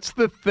Sunday? What's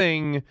the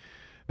thing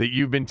that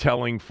you've been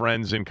telling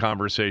friends in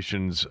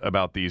conversations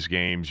about these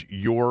games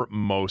you're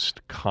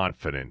most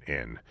confident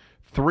in?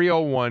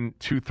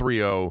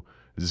 301-230-0980,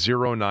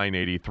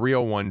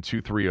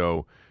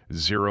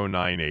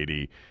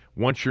 301-230-0980.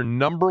 What's your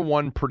number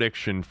one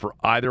prediction for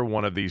either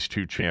one of these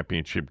 2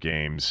 championship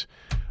games?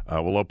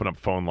 We'll open up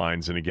phone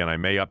lines. And again, I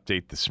may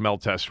update the smell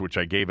test, which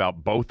I gave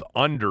out both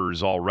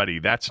unders already.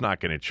 That's not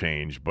going to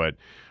change, but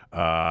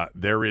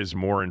there is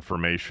more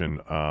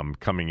information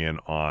coming in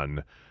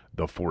on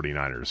the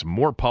 49ers.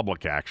 More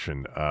public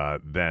action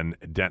than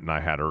Dent and I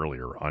had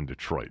earlier on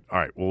Detroit. All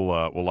right,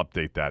 we'll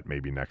update that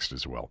maybe next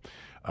as well.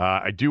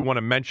 I do want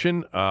to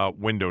mention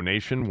Window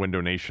Nation.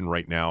 Window Nation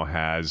right now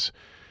has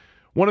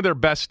one of their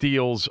best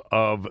deals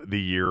of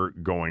the year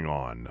going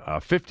on.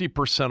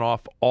 50%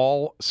 off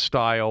all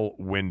style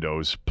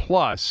windows,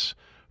 plus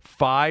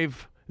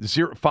 5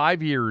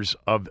 years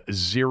of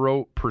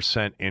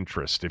 0%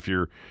 interest. If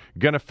you're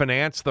going to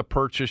finance the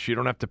purchase, you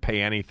don't have to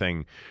pay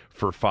anything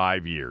for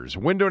 5 years.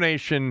 Window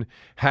Nation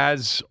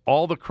has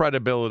all the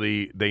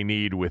credibility they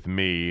need with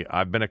me.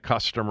 I've been a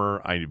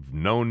customer. I've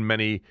known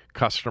many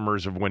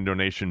customers of Window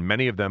Nation.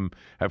 Many of them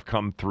have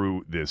come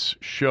through this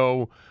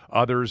show.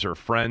 Others are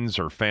friends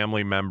or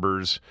family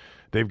members.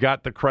 They've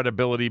got the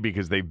credibility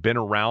because they've been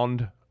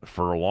around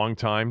for a long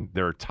time.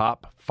 They're a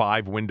top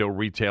 5 window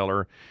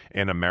retailer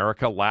in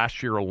America.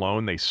 Last year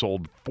alone, they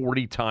sold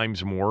 40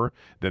 times more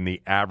than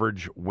the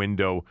average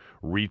window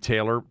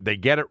retailer. They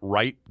get it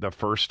right the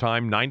first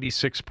time.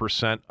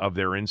 96% of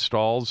their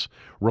installs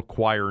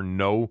require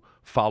no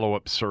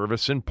follow-up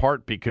service, in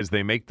part because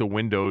they make the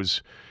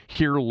windows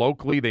here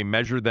locally. They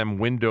measure them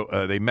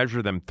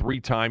 3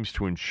 times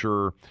to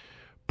ensure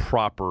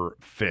proper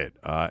fit.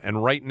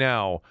 And right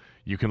now,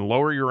 you can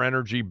lower your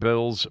energy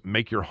bills,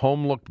 make your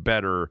home look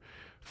better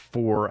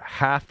for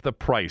half the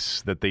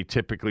price that they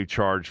typically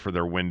charge for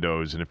their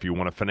windows. And if you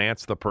want to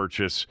finance the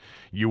purchase,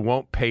 you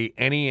won't pay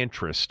any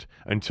interest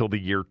until the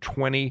year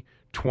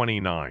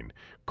 2029.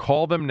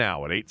 Call them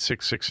now at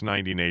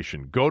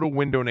 866-90-NATION. Go to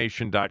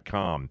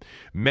windownation.com.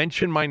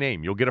 Mention my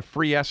name. You'll get a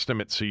free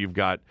estimate, so you've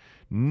got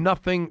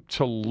nothing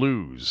to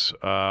lose.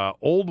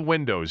 Old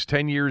windows,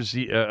 10 years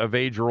of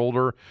age or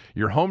older,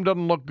 your home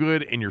doesn't look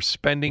good and you're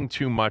spending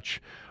too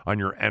much on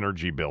your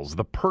energy bills.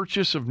 The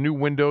purchase of new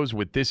windows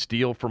with this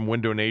deal from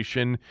Window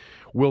Nation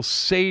will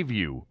save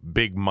you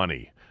big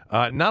money.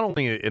 Not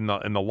only in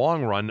the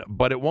long run,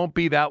 but it won't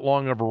be that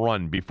long of a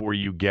run before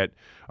you get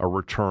a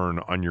return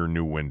on your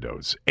new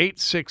windows.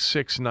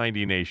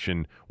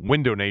 866-90-NATION,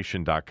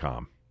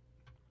 windownation.com.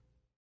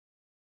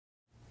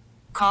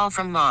 Call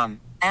from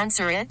mom.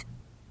 Answer it.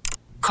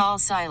 Call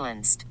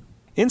silenced.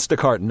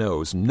 Instacart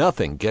knows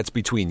nothing gets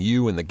between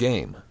you and the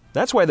game.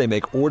 That's why they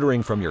make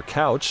ordering from your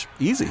couch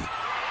easy.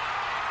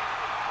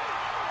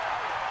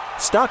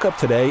 Stock up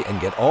today and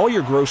get all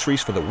your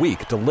groceries for the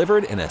week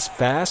delivered in as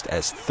fast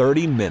as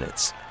 30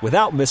 minutes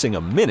without missing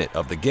a minute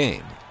of the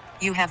game.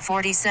 You have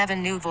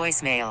 47 new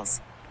voicemails.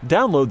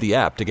 Download the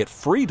app to get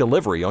free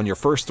delivery on your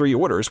first 3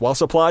 orders while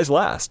supplies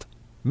last.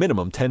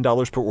 Minimum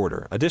 $10 per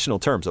order. Additional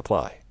terms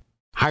apply.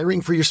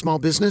 Hiring for your small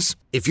business?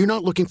 If you're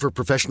not looking for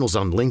professionals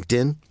on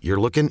LinkedIn, you're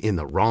looking in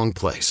the wrong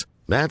place.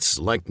 That's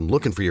like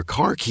looking for your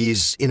car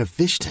keys in a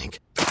fish tank.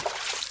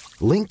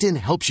 LinkedIn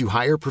helps you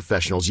hire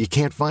professionals you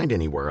can't find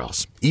anywhere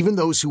else, even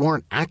those who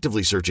aren't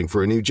actively searching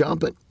for a new job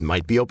but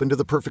might be open to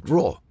the perfect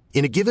role.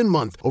 In a given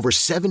month, over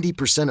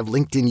 70% of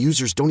LinkedIn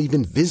users don't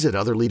even visit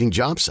other leading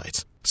job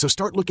sites. So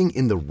start looking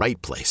in the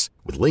right place.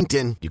 With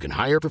LinkedIn, you can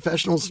hire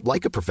professionals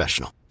like a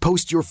professional.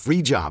 Post your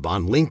free job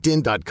on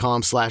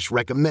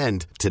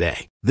linkedin.com/recommend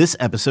today. This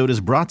episode is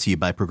brought to you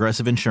by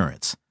Progressive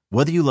Insurance.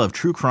 Whether you love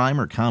true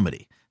crime or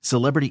comedy,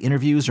 celebrity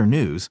interviews or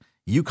news,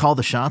 you call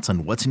the shots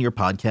on what's in your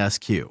podcast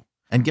queue.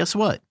 And guess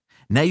what?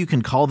 Now you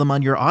can call them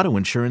on your auto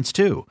insurance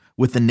too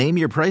with the Name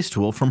Your Price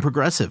tool from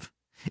Progressive.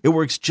 It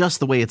works just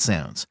the way it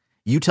sounds.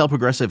 You tell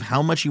Progressive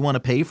how much you want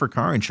to pay for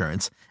car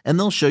insurance, and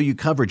they'll show you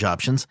coverage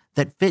options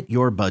that fit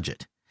your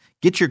budget.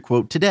 Get your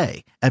quote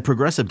today at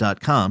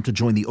Progressive.com to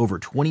join the over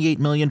 28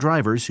 million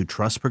drivers who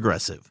trust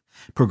Progressive.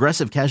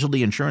 Progressive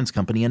Casualty Insurance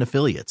Company and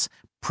Affiliates.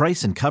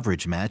 Price and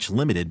coverage match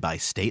limited by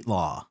state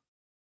law.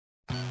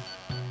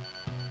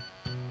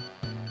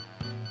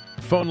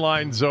 Phone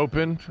lines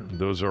open.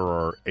 Those are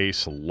our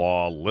Ace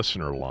Law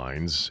listener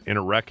lines. In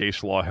a wreck,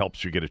 Ace Law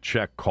helps you get a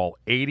check. Call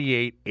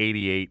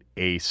 8888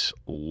 Ace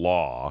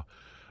Law.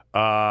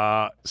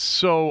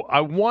 So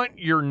I want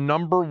your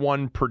number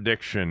one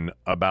prediction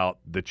about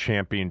the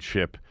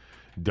championship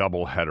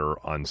doubleheader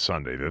on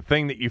Sunday. The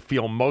thing that you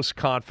feel most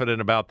confident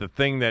about, the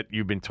thing that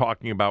you've been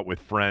talking about with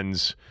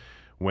friends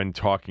when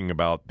talking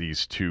about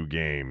these two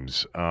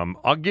games.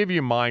 I'll give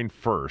you mine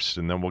first,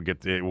 and then we'll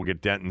get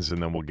Denton's,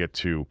 and then we'll get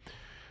to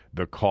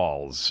the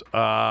calls.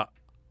 I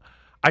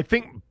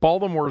think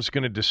Baltimore is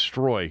going to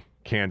destroy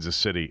Kansas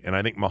City, and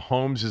I think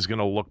Mahomes is going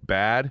to look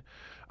bad.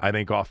 I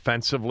think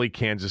offensively,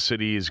 Kansas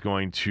City is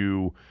going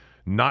to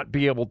not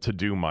be able to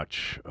do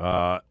much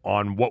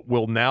on what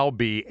will now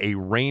be a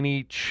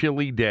rainy,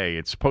 chilly day.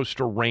 It's supposed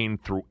to rain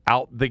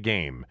throughout the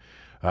game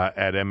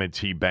at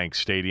M&T Bank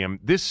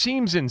Stadium. This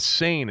seems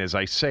insane as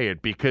I say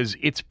it because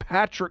it's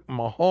Patrick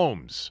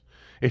Mahomes.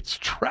 It's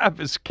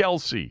Travis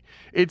Kelce.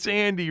 It's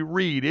Andy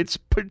Reid. It's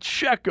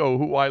Pacheco,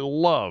 who I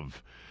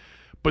love.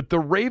 But the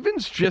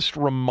Ravens just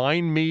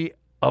remind me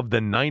of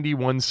the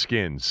 91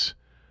 Skins,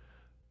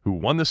 who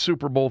won the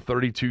Super Bowl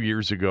 32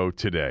 years ago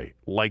today.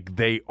 Like,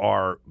 they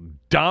are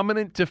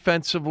dominant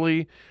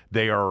defensively.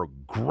 They are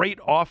great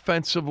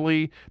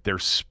offensively. Their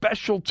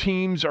special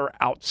teams are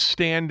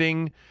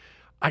outstanding.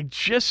 I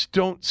just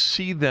don't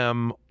see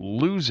them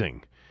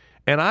losing.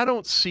 And I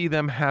don't see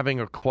them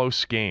having a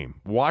close game.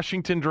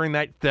 Washington during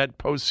that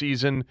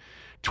postseason,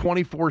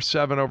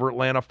 24-7 over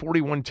Atlanta,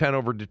 41-10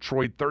 over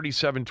Detroit,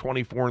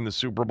 37-24 in the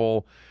Super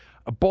Bowl.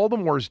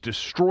 Baltimore's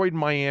destroyed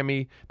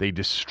Miami. They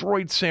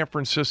destroyed San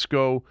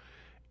Francisco.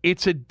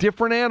 It's a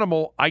different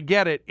animal. I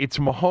get it. It's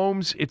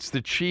Mahomes. It's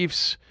the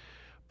Chiefs.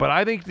 But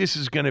I think this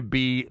is going to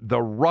be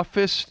the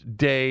roughest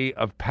day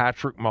of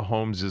Patrick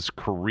Mahomes'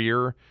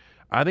 career.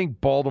 I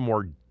think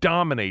Baltimore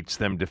dominates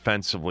them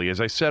defensively. As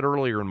I said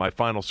earlier in my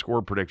final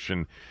score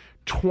prediction,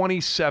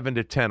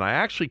 27-10. I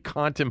actually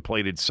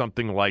contemplated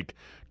something like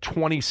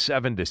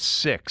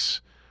 27-6,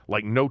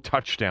 like no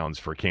touchdowns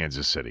for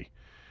Kansas City.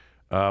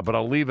 But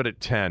I'll leave it at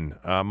 10.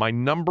 My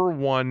number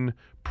one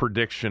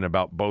prediction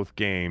about both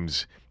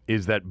games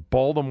is that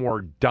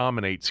Baltimore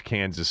dominates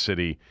Kansas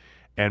City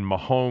and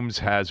Mahomes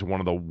has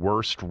one of the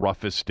worst,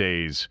 roughest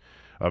days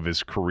of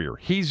his career.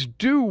 He's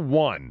due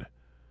one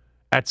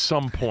at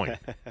some point.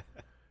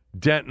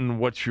 Denton,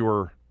 what's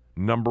your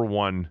number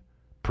one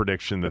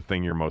prediction the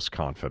thing you're most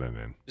confident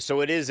in?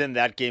 So it is in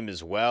that game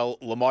as well.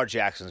 Lamar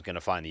Jackson's going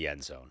to find the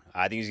end zone.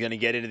 I think he's going to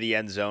get into the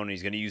end zone.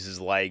 He's going to use his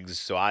legs.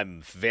 So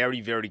I'm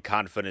very, very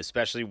confident,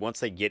 especially once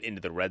they get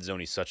into the red zone.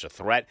 He's such a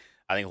threat.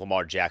 I think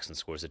Lamar Jackson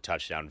scores a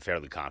touchdown. I'm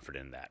fairly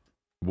confident in that.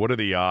 What are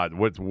the odds?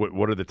 What's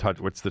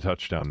the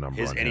touchdown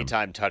number? His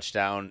anytime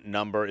touchdown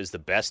number is the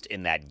best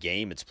in that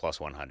game. It's plus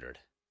 100.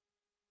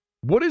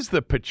 What is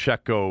the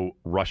Pacheco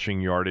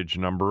rushing yardage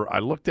number? I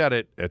looked at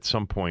it at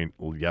some point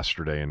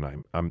yesterday,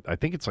 and I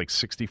think it's like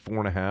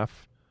 64.5.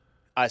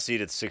 I see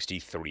it at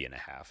 63.5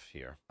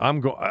 here.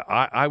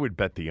 I would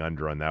bet the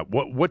under on that.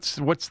 What's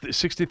the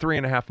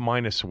 63.5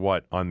 minus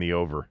what on the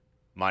over?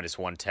 Minus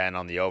 110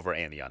 on the over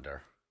and the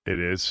under. It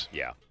is?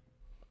 Yeah.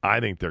 I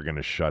think they're going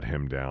to shut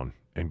him down.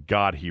 And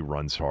God, he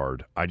runs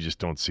hard. I just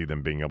don't see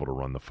them being able to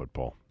run the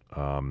football.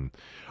 All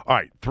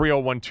right,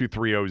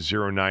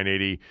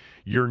 301-230-0980.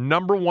 Your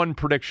number one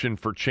prediction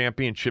for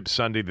Championship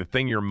Sunday, the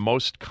thing you're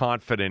most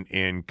confident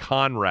in,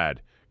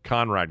 Conrad.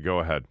 Conrad, go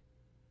ahead.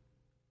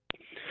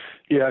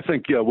 Yeah, I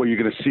think what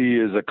you're going to see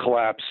is a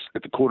collapse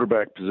at the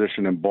quarterback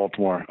position in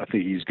Baltimore. I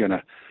think he's going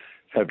to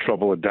have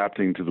trouble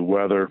adapting to the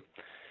weather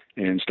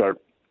and start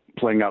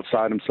playing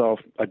outside himself.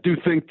 I do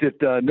think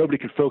that nobody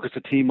can focus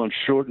a team on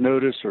short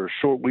notice or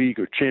short week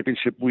or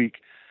championship week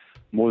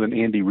more than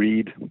Andy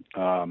Reid.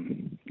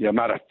 I'm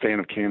not a fan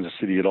of Kansas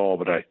City at all,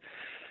 but I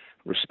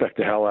respect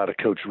the hell out of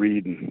Coach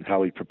Reid and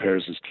how he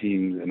prepares his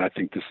team, and I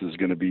think this is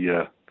going to be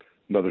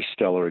another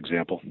stellar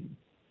example.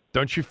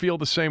 Don't you feel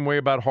the same way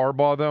about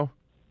Harbaugh, though?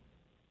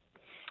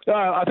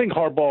 I think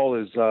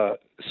Harbaugh is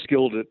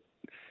skilled at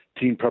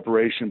team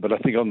preparation, but I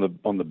think on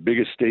the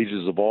biggest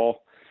stages of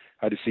all,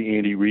 I just see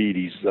Andy Reid.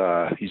 He's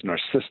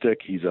narcissistic.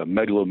 He's a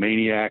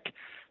megalomaniac.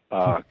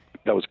 That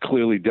was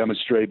clearly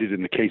demonstrated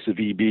in the case of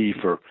EB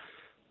for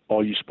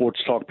all you sports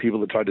talk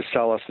people that tried to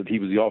sell us that he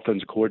was the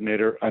offensive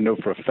coordinator. I know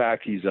for a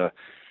fact he's a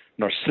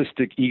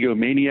narcissistic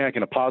egomaniac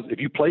and a positive.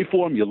 If you play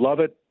for him, you love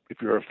it.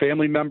 If you're a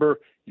family member,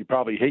 you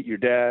probably hate your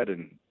dad.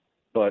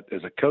 But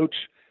as a coach,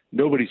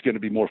 nobody's going to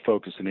be more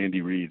focused than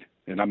Andy Reid,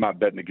 and I'm not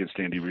betting against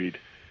Andy Reid.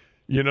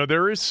 You know,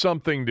 there is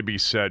something to be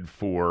said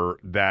for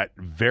that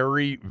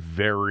very,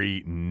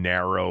 very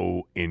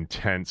narrow,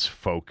 intense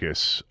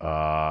focus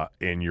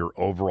in your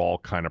overall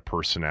kind of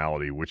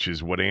personality, which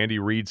is what Andy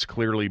Reid's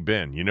clearly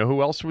been. You know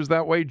who else was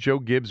that way? Joe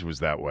Gibbs was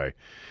that way.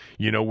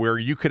 You know, where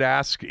you could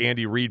ask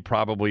Andy Reid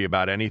probably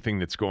about anything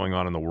that's going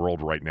on in the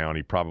world right now, and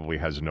he probably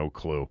has no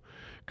clue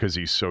because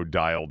he's so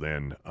dialed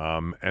in.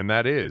 And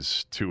that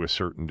is, to a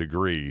certain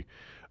degree,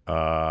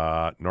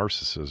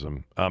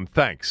 narcissism.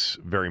 Thanks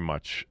very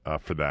much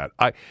for that.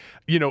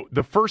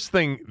 The first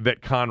thing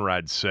that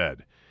Conrad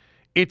said,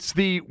 it's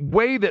the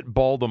way that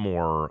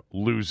Baltimore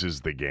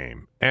loses the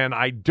game. And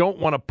I don't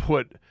want to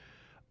put,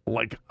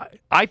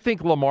 I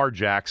think Lamar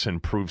Jackson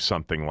proved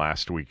something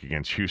last week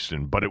against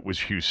Houston, but it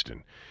was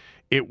Houston.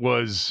 It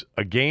was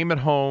a game at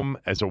home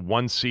as a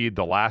 1 seed.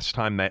 The last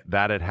time that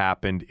had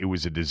happened, it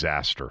was a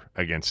disaster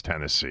against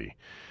Tennessee.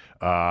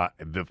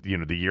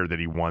 The year that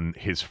he won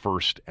his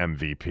first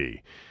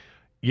MVP.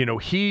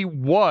 He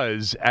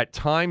was at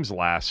times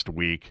last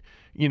week,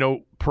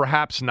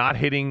 perhaps not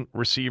hitting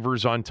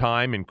receivers on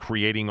time and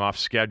creating off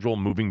schedule,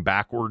 moving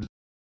backwards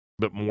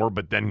a bit more,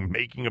 but then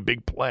making a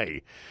big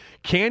play.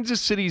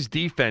 Kansas City's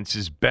defense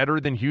is better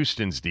than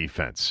Houston's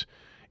defense.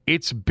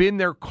 It's been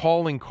their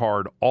calling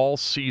card all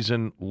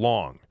season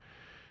long.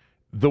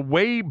 The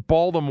way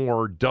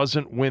Baltimore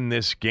doesn't win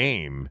this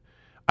game,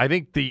 I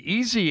think the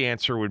easy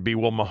answer would be,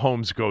 well,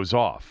 Mahomes goes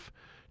off.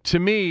 To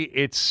me,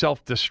 it's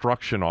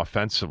self-destruction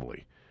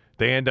offensively.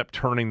 They end up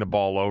turning the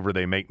ball over.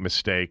 They make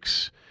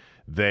mistakes.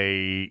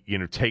 They,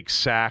 take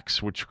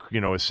sacks, which,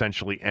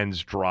 essentially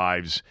ends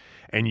drives,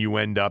 and you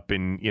end up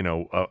in,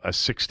 a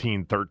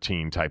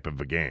 16-13 type of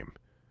a game.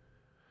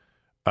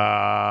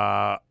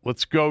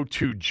 Let's go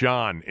to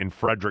John in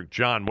Frederick.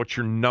 John, what's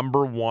your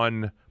number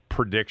one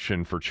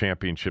prediction for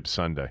Championship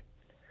Sunday?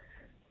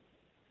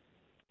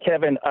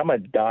 Kevin, I'm a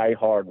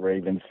diehard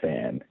Ravens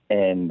fan,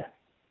 and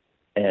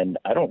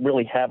I don't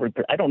really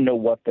I don't know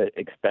what to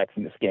expect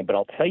from this game, but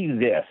I'll tell you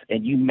this,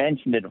 and you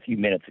mentioned it a few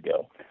minutes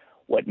ago.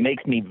 What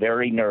makes me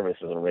very nervous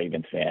as a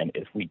Ravens fan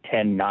is we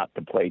tend not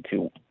to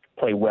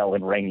play well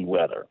in rainy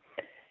weather.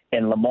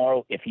 And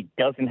Lamar, if he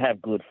doesn't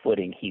have good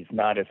footing, he's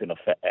not an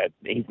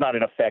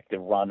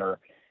effective runner,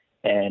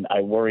 and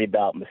I worry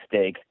about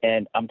mistakes.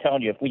 And I'm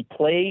telling you, if we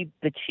played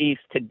the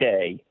Chiefs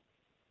today,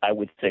 I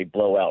would say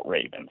blowout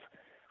Ravens.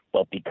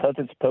 But because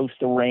it's supposed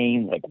to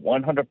rain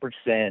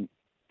 100%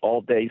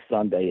 all day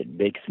Sunday, it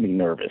makes me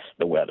nervous,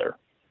 the weather.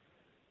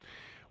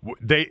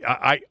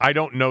 I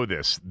don't know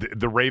this.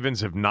 The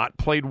Ravens have not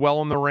played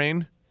well in the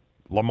rain?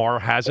 Lamar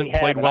hasn't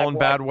played well in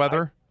bad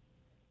weather?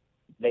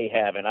 They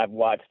haven't. I've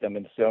watched them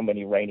in so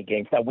many rainy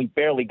games. Now, we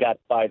barely got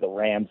by the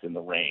Rams in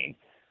the rain.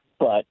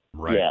 But,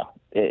 right.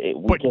 Yeah.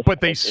 But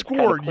they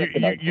scored.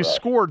 You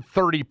scored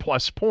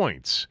 30-plus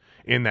points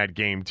in that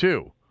game,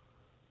 too.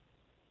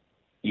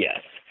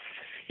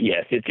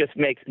 Yes, it just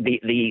makes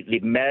the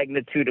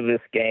magnitude of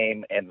this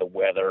game and the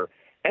weather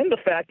And the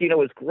fact,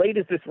 as great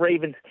as this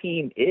Ravens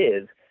team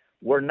is,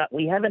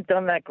 we haven't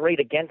done that great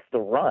against the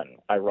run,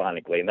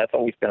 ironically, and that's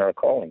always been our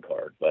calling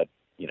card. But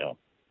yeah,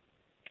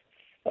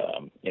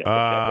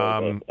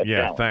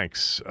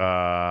 thanks.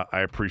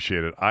 I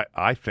appreciate it.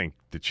 I think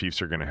the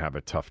Chiefs are going to have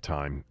a tough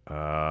time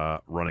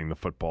running the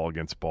football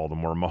against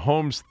Baltimore.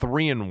 Mahomes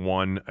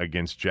 3-1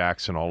 against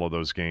Jackson, all of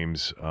those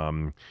games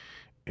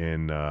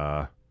in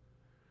the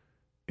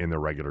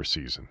regular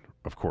season,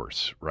 of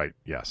course, right?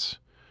 Yes.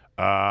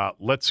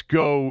 Let's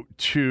go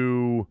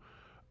to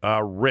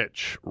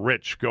Rich.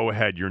 Rich, go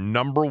ahead. Your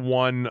number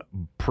one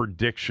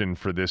prediction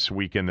for this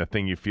weekend, the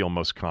thing you feel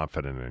most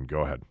confident in.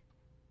 Go ahead.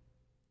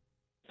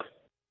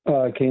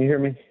 Can you hear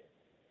me?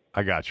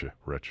 I got you,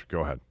 Rich.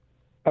 Go ahead.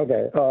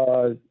 Okay.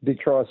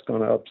 Detroit's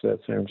going to upset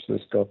San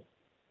Francisco.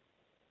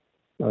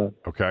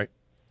 Okay.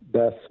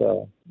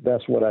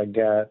 That's what I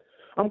got.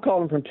 I'm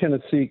calling from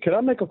Tennessee. Could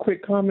I make a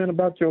quick comment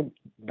about your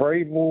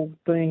Vrabel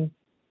thing?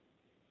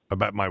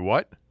 About my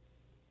what?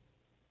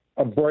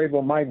 Mike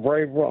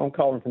Vrabel. I'm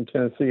calling from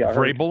Tennessee.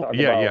 Vrabel?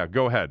 Yeah.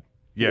 Go ahead.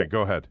 Yeah,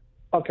 go ahead.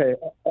 Okay.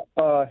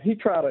 He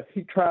tried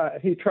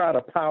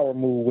a power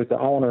move with the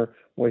owner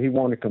where he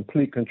wanted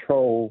complete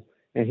control,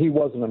 and he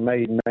wasn't a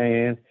made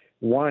man.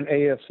 Won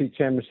AFC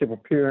Championship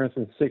appearance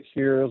in 6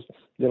 years.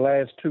 The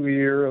last 2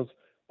 years,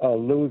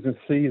 losing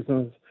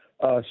seasons.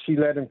 She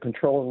let him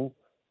control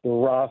the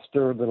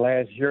roster the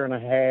last year and a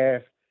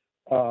half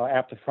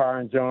after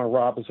firing John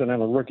Robinson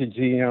and a rookie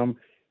GM.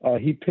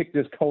 He picked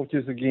his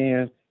coaches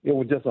again. It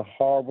was just a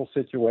horrible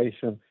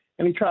situation.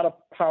 And he tried a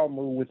power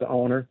move with the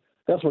owner.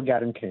 That's what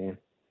got him canned.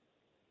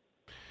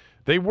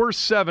 They were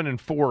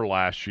 7-4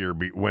 last year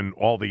when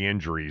all the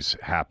injuries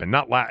happened.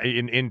 Not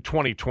in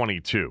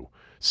 2022.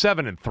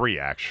 7-3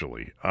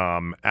 actually.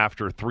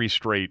 After 3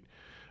 straight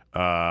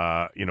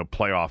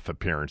playoff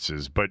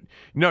appearances. But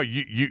no,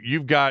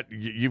 you've got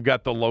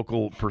the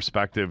local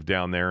perspective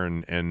down there,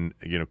 and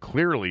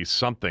clearly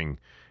something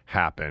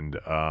happened.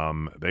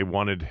 They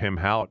wanted him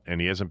out,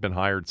 and he hasn't been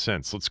hired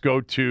since. Let's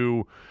go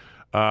to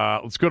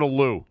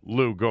Lou.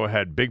 Lou, go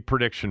ahead. Big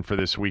prediction for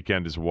this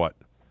weekend is what?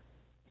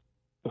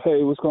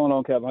 Hey, what's going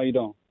on, Cap? How you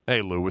doing?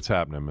 Hey, Lou, what's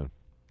happening, man?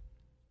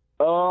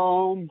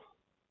 To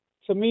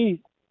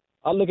me,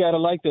 I look at it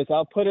like this.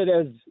 I'll put it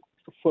as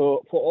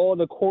for all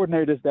the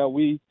coordinators that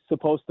we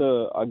supposed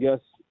to, I guess,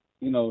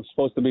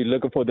 supposed to be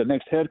looking for the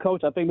next head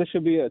coach. I think this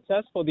should be a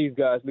test for these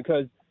guys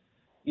because,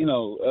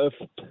 if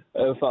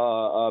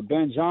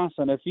Ben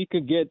Johnson, if he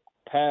could get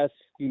past,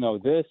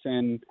 this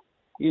and,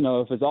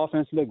 if his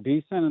offense looked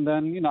decent, and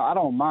then, I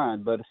don't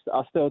mind. But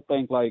I still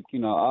think, I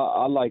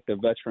like the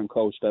veteran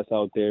coach that's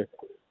out there.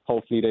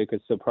 Hopefully they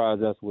could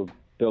surprise us with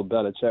Bill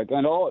Belichick.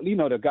 And,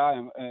 the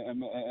guy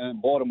in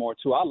Baltimore,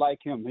 too. I like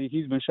him.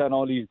 He's been shutting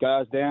all these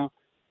guys down.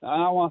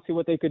 I want to see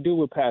what they could do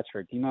with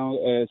Patrick.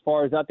 As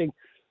far as I think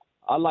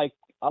I like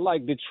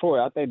Detroit.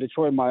 I think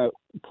Detroit might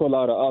pull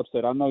out an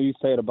upset. I know you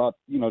said about,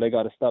 they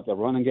got to stop the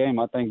running game.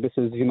 I think this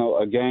is,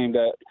 a game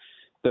that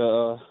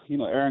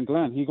Aaron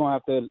Glenn, he's going to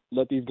have to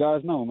let these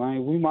guys know,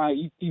 man.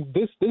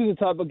 This is the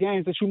type of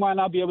games that you might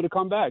not be able to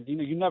come back.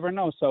 You never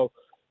know. So,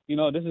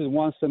 this is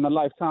once in a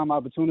lifetime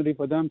opportunity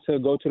for them to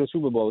go to the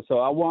Super Bowl. So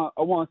I want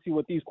to see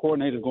what these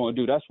coordinators are going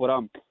to do. That's what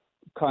I'm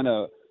kind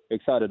of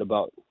excited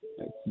about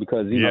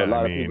because, a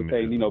lot of people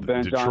say,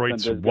 Ben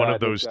Detroit's Johnson. one of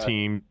those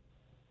teams.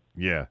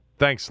 Yeah.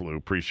 Thanks, Lou.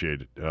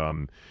 Appreciate it.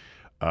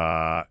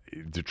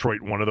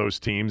 Detroit, one of those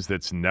teams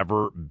that's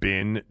never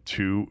been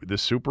to the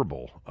Super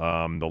Bowl.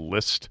 The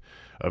list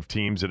of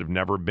teams that have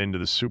never been to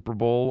the Super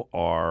Bowl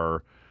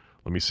are,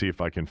 let me see if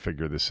I can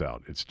figure this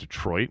out. It's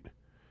Detroit,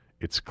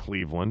 it's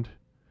Cleveland,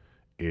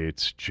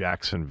 it's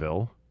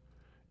Jacksonville,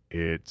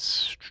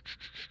 it's,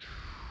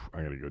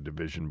 I got to go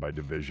division by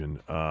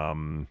division.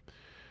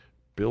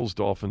 Bills,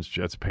 Dolphins,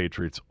 Jets,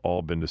 Patriots,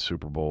 all been to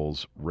Super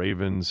Bowls.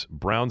 Ravens,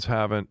 Browns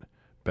haven't,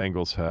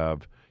 Bengals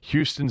have.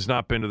 Houston's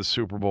not been to the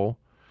Super Bowl.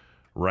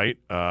 Right?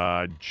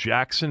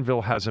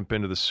 Jacksonville hasn't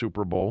been to the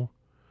Super Bowl.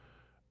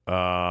 The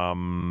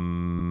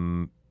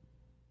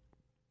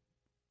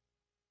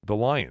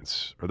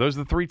Lions. Are those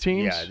the 3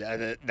 teams?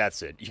 Yeah,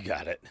 that's it. You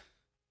got it.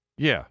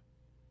 Yeah.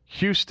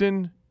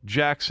 Houston,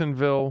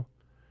 Jacksonville,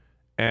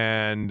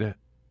 and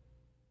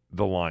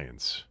the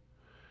Lions.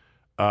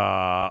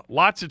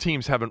 Lots of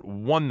teams haven't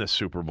won the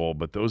Super Bowl,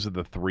 but those are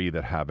the 3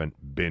 that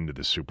haven't been to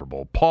the Super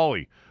Bowl.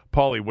 Paulie,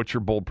 what's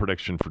your bold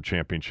prediction for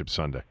Championship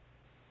Sunday?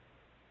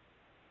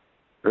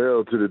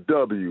 Hell to the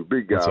W.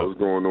 Big guy, what's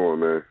going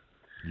on, man?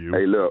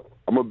 Hey, look,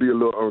 I'm going to be a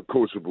little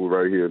uncoachable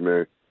right here,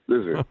 man.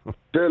 Listen,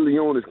 Ted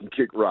Leonis can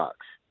kick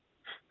rocks.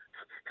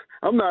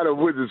 I'm not a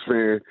Wizards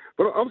fan,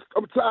 but I'm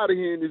tired of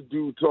hearing this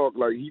dude talk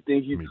like he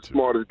thinks he's the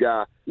smartest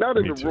guy. Not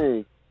in the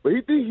room, but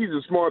he thinks he's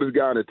the smartest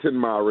guy in a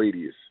 10-mile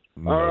radius.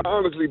 I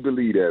honestly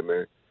believe that,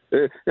 man.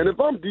 And if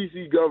I'm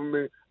D.C.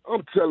 government,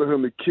 I'm telling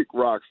him to kick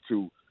rocks,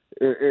 too.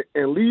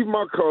 And leave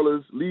my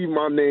colors, leave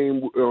my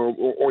name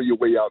on your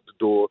way out the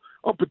door.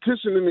 I'm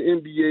petitioning the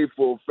NBA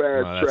for a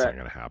fast track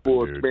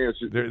for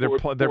expansion.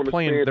 They're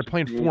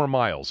playing 4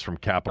 miles from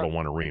Capital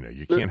One Arena.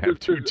 You can't have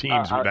 2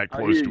 teams that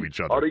close to each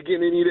other. Are they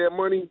getting any of that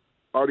money?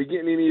 Are they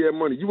getting any of that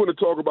money? You want to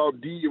talk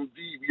about DMV?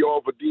 We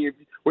all for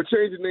DMV. Well,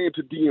 change the name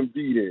to DMV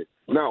then,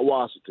 not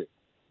Washington.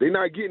 They're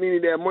not getting any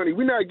of that money.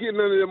 We're not getting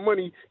none of that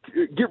money.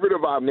 Get rid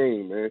of our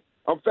name, man.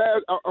 I'm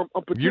fast.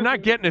 You're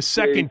not getting a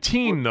second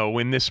team, though,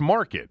 in this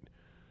market.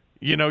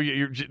 You know,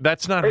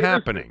 that's not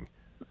happening.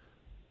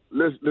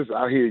 Listen,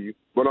 I hear you,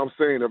 but I'm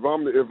saying if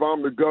I'm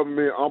the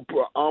government,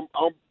 I'm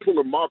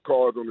pulling my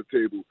cards on the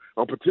table.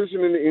 I'm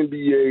petitioning the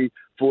NBA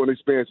for an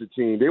expansion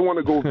team. They want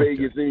to go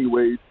Vegas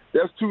anyways.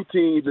 That's two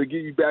teams that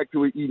get you back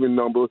to an even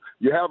number.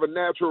 You have a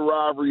natural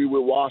rivalry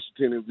with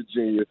Washington and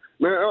Virginia.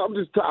 Man, I'm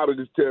just tired of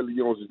this Ted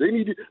Leonsis.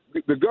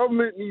 The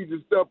government needs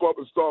to step up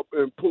and start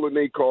and pulling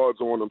their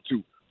cards on them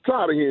too. I'm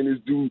tired of hearing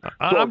this dude.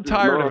 I'm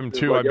tired of him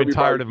too. I've been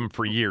tired of him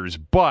for years,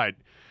 but.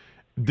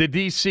 The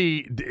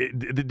D.C.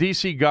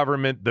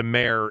 government, the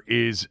mayor,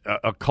 is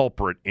a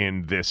culprit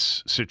in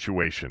this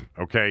situation,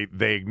 okay?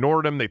 They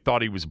ignored him. They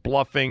thought he was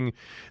bluffing.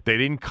 They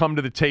didn't come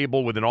to the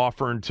table with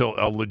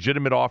a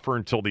legitimate offer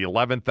until the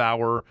 11th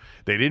hour.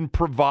 They didn't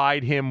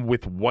provide him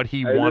with what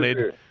he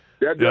wanted,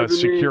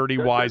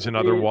 security-wise and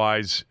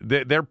otherwise.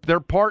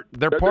 They're part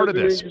of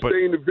this. But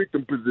stay in the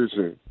victim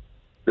position.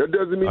 That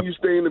doesn't mean you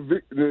stay in the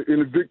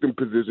victim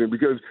position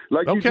because,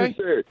 like you just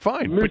said,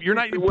 fine. But you're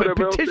not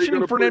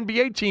petitioning for an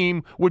NBA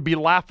team would be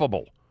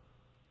laughable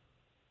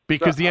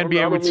because the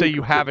NBA would say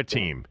you have a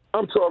team.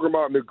 I'm talking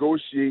about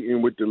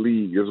negotiating with the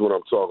league. Is what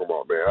I'm talking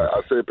about, man.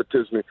 I said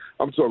petitioning.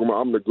 I'm talking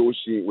about I'm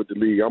negotiating with the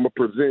league. I'm gonna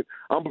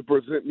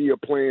present me a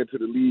plan to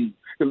the league.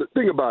 And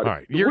think about it. All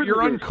right, you're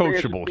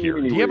uncoachable here.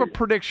 Anyway. Do you have a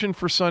prediction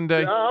for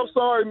Sunday? Yeah, I'm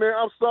sorry, man.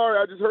 I'm sorry.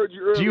 I just heard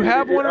you earlier. Do you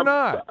have one or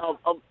not?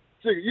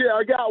 Yeah,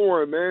 I got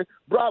one, man.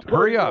 Brock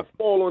Purdy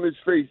fall on his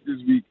face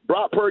this week.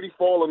 Brock Purdy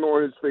falling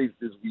on his face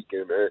this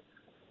weekend, man.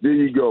 There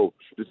you go.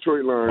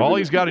 Detroit Lions. All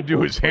he's got to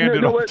do is hand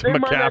it off to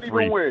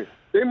McCaffrey.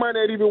 They might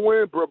not even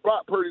win, but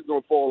Brock Purdy's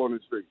going to fall on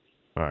his face.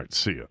 All right,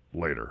 see you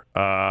later.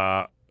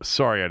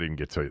 Sorry I didn't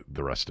get to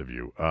the rest of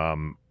you.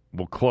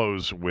 We'll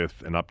close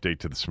with an update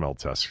to the smell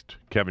test.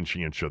 Kevin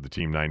Sheehan Show, the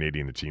Team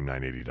 980 and the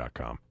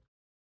Team980.com.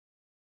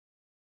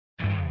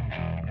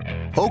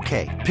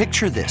 Okay,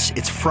 picture this.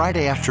 It's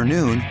Friday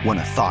afternoon when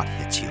a thought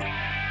hits you.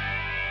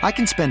 I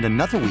can spend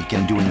another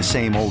weekend doing the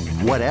same old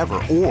whatever,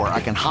 or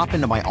I can hop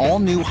into my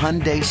all-new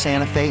Hyundai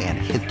Santa Fe and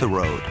hit the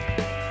road.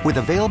 With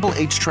available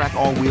H-Track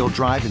all-wheel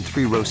drive and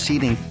 3-row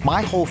seating,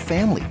 my whole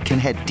family can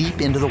head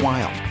deep into the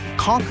wild.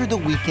 Conquer the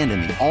weekend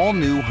in the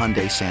all-new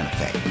Hyundai Santa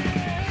Fe.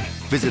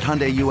 Visit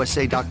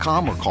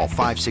HyundaiUSA.com or call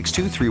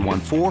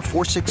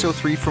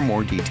 562-314-4603 for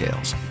more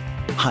details.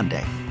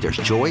 Hyundai, there's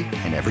joy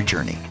in every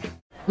journey.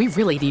 We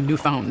really need new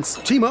phones.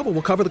 T-Mobile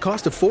will cover the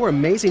cost of 4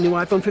 amazing new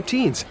iPhone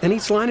 15s, and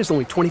each line is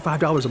only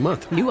 $25 a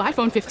month. New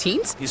iPhone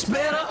 15s? It's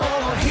better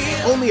over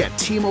here. Only at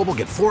T-Mobile,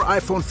 get 4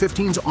 iPhone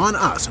 15s on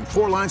us and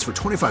 4 lines for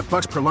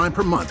 $25 per line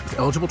per month with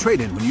eligible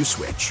trade-in when you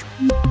switch.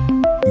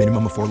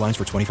 Minimum of 4 lines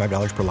for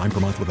 $25 per line per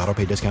month with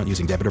autopay discount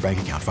using debit or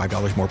bank account.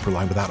 $5 more per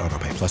line without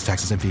autopay, plus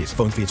taxes and fees.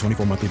 Phone fee at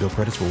 24 monthly bill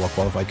credits for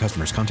well-qualified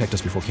customers. Contact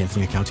us before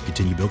canceling account to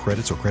continue bill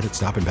credits or credit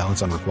stop and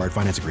balance on required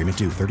finance agreement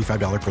due.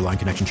 $35 per line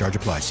connection charge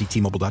applies. See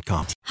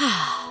T-Mobile.com.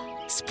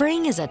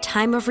 Spring is a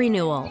time of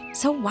renewal,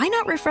 so why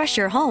not refresh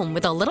your home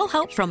with a little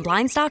help from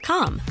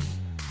Blinds.com?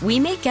 We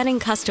make getting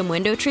custom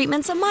window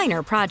treatments a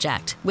minor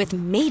project with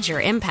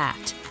major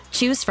impact.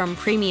 Choose from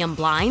premium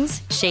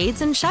blinds,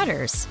 shades, and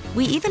shutters.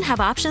 We even have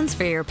options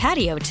for your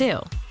patio, too.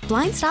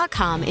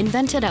 Blinds.com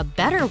invented a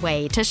better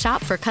way to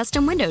shop for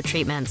custom window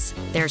treatments.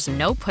 There's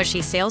no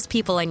pushy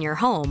salespeople in your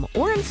home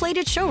or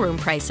inflated showroom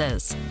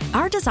prices.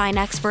 Our design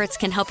experts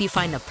can help you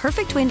find the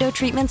perfect window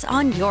treatments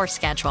on your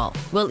schedule.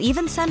 We'll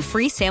even send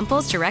free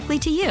samples directly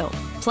to you.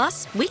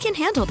 Plus, we can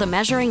handle the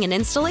measuring and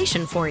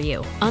installation for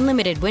you.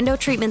 Unlimited window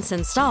treatments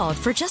installed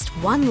for just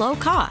one low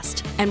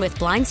cost. And with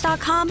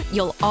Blinds.com,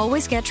 you'll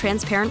always get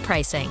transparent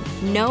pricing.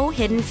 No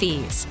hidden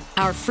fees.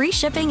 Our free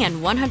shipping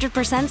and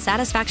 100%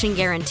 satisfaction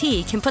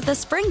guarantee can put the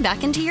spring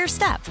back into your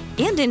step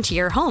and into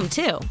your home,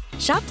 too.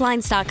 Shop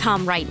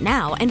Blinds.com right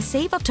now and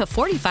save up to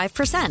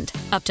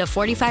 45%. Up to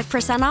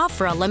 45% off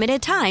for a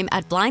limited time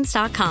at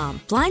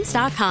Blinds.com.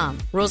 Blinds.com.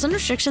 Rules and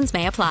restrictions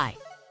may apply.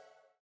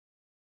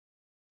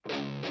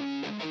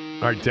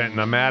 All right, Denton,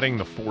 I'm adding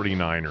the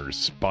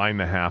 49ers, buying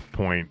the half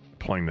point,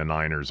 playing the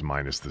Niners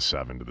minus the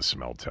 7 to the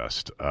smell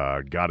test.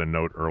 Got a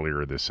note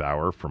earlier this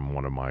hour from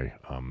one of my,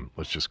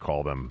 let's just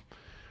call them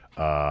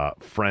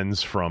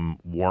friends from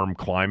warm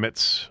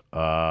climates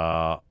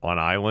on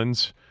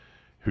islands,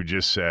 who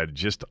just said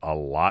just a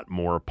lot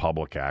more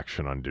public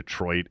action on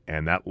Detroit,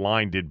 and that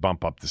line did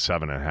bump up to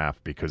 7.5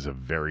 because of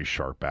very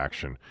sharp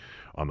action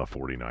on the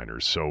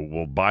 49ers. So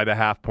we'll buy the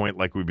half point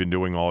like we've been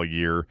doing all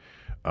year.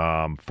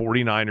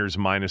 49ers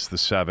minus the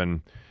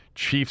 7,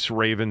 Chiefs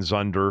Ravens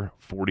under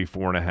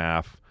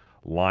 44.5,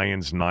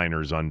 Lions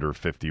Niners under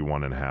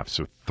 51.5.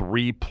 So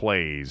 3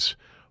 plays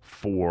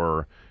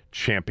for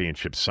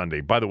Championship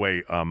Sunday. By the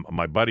way,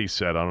 my buddy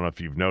said, I don't know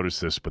if you've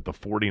noticed this, but the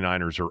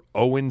 49ers are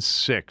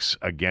 0-6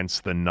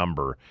 against the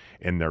number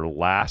in their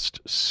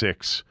last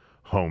 6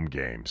 home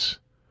games.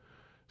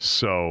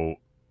 So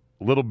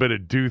a little bit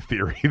of do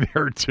theory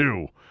there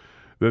too.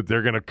 that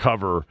they're going to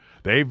cover.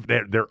 They're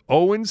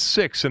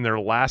 0-6 in their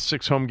last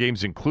 6 home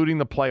games, including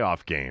the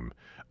playoff game,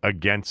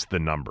 against the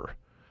number.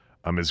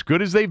 As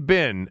good as they've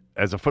been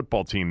as a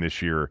football team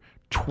this year,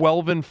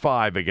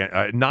 12-5 again,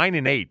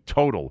 9-8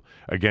 total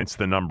against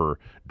the number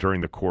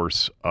during the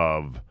course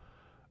of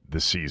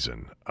the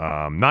season.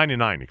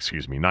 9-9,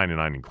 excuse me,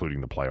 9-9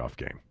 including the playoff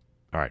game.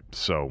 All right,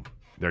 so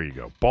there you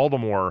go.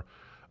 Baltimore,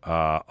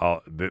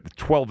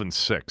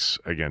 12-6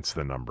 against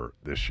the number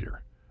this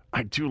year.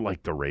 I do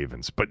like the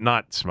Ravens, but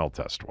not smell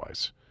test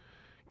wise.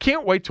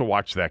 Can't wait to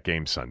watch that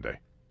game Sunday.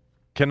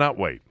 Cannot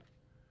wait.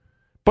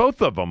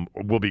 Both of them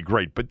will be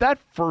great, but that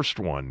first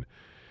one,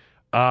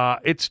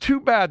 it's too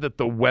bad that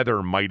the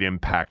weather might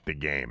impact the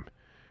game.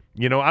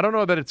 I don't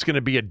know that it's going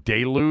to be a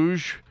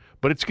deluge,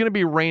 but it's going to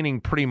be raining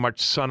pretty much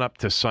sun up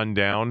to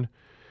sundown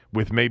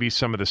with maybe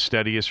some of the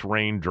steadiest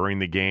rain during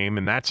the game,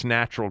 and that's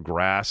natural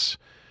grass.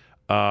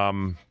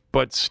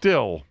 But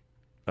still,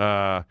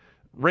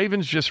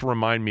 Ravens just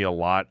remind me a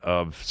lot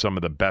of some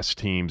of the best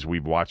teams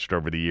we've watched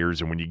over the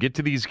years. And when you get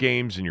to these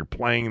games and you're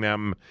playing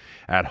them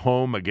at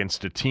home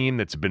against a team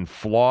that's been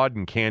flawed,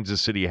 and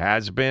Kansas City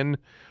has been,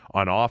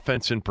 on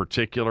offense in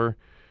particular,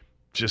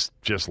 just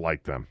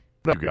like them.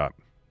 What have you got?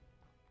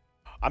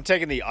 I'm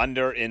taking the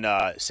under in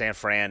San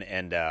Fran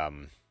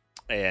and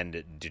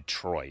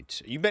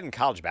Detroit. You bet in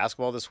college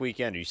basketball this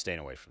weekend, or are you staying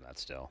away from that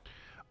still?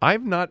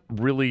 I've not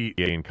really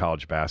in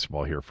college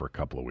basketball here for a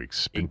couple of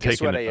weeks. Been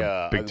taking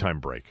a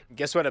big-time break.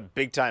 Guess what? A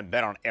big-time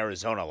bet on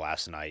Arizona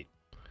last night.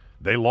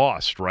 They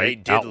lost,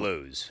 right? They did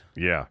lose.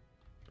 Yeah.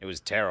 It was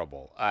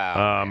terrible.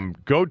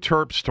 Go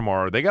Terps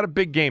tomorrow. They got a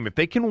big game. If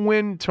they can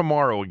win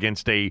tomorrow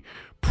against a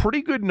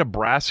pretty good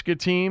Nebraska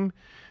team,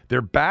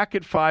 they're back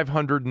at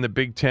 500 in the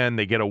Big Ten.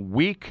 They get a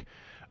week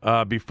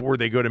before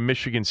they go to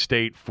Michigan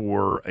State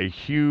for a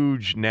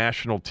huge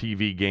national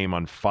TV game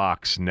on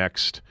Fox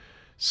next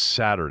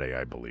Saturday,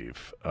 I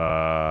believe,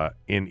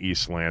 in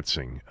East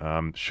Lansing.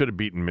 Should have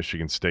beaten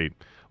Michigan State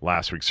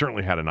last week.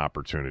 Certainly had an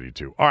opportunity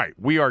to. All right,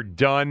 we are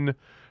done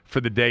for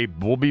the day.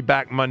 We'll be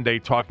back Monday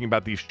talking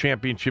about these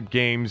championship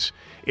games.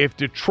 If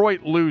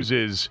Detroit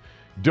loses,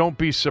 don't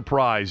be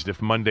surprised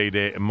if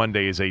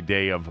Monday is a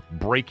day of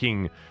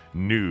breaking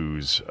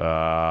news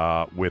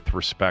with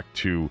respect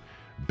to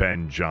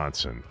Ben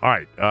Johnson. All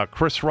right,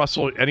 Chris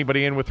Russell,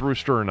 anybody in with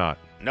Rooster or not?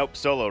 Nope,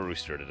 solo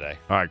Rooster today.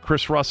 All right,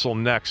 Chris Russell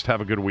next.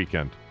 Have a good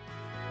weekend.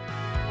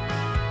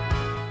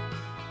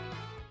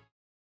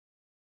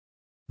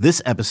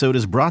 This episode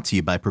is brought to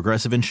you by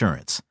Progressive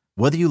Insurance.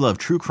 Whether you love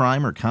true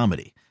crime or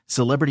comedy,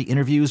 celebrity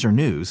interviews or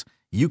news,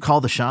 you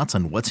call the shots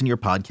on what's in your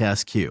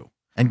podcast queue.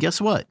 And guess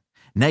what?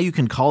 Now you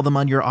can call them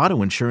on your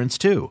auto insurance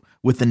too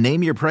with the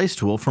Name Your Price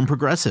tool from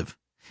Progressive.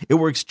 It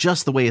works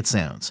just the way it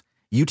sounds.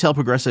 You tell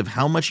Progressive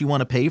how much you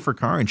want to pay for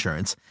car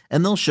insurance,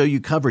 and they'll show you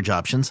coverage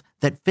options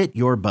that fit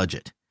your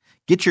budget.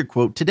 Get your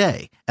quote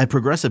today at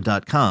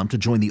Progressive.com to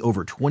join the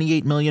over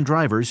 28 million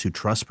drivers who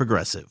trust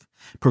Progressive.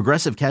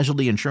 Progressive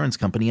Casualty Insurance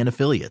Company and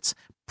Affiliates.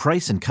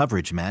 Price and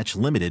coverage match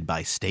limited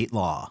by state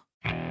law.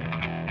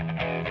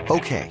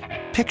 Okay,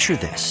 picture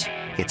this.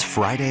 It's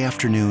Friday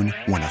afternoon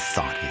when a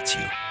thought hits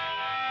you.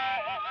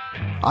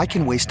 I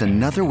can waste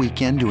another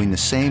weekend doing the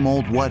same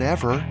old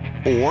whatever,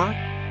 or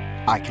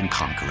I can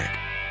conquer it.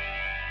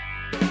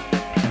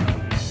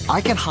 I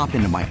can hop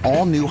into my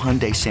all-new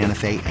Hyundai Santa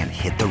Fe and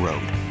hit the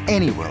road.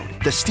 Any road.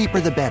 The steeper,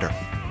 the better.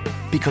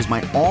 Because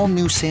my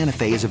all-new Santa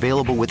Fe is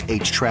available with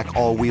H-Track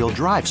all-wheel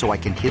drive, so I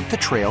can hit the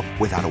trail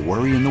without a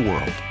worry in the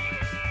world.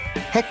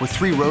 Heck, with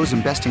 3 rows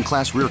and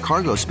best-in-class rear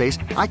cargo space,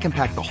 I can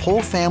pack the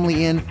whole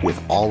family in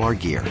with all our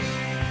gear.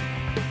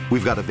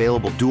 We've got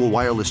available dual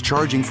wireless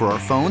charging for our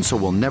phones, so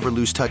we'll never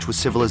lose touch with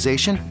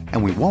civilization,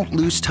 and we won't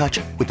lose touch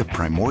with the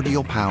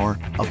primordial power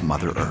of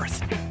Mother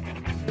Earth.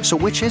 So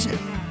which is it?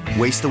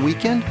 Waste the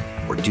weekend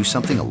or do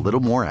something a little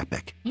more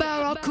epic?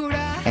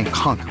 And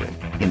conquer it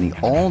in the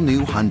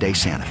all-new Hyundai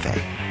Santa Fe.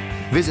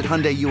 Visit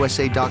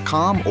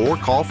HyundaiUSA.com or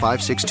call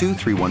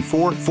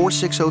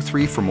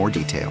 562-314-4603 for more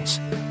details.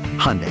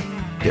 Hyundai,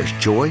 there's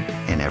joy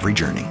in every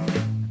journey.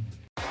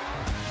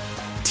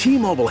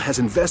 T-Mobile has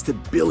invested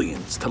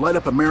billions to light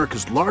up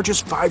America's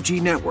largest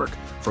 5G network,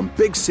 from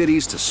big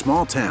cities to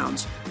small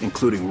towns,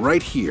 including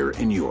right here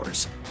in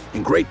yours.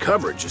 And great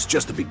coverage is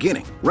just the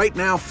beginning. Right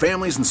now,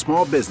 families and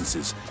small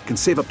businesses can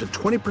save up to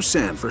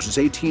 20% versus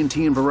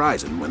AT&T and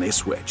Verizon when they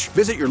switch.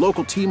 Visit your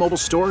local T-Mobile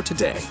store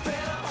today.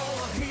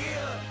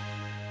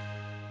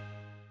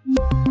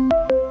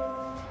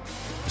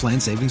 Plan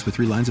savings with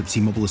 3 lines of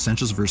T-Mobile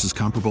Essentials versus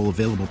comparable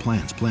available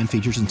plans. Plan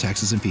features and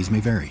taxes and fees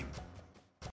may vary.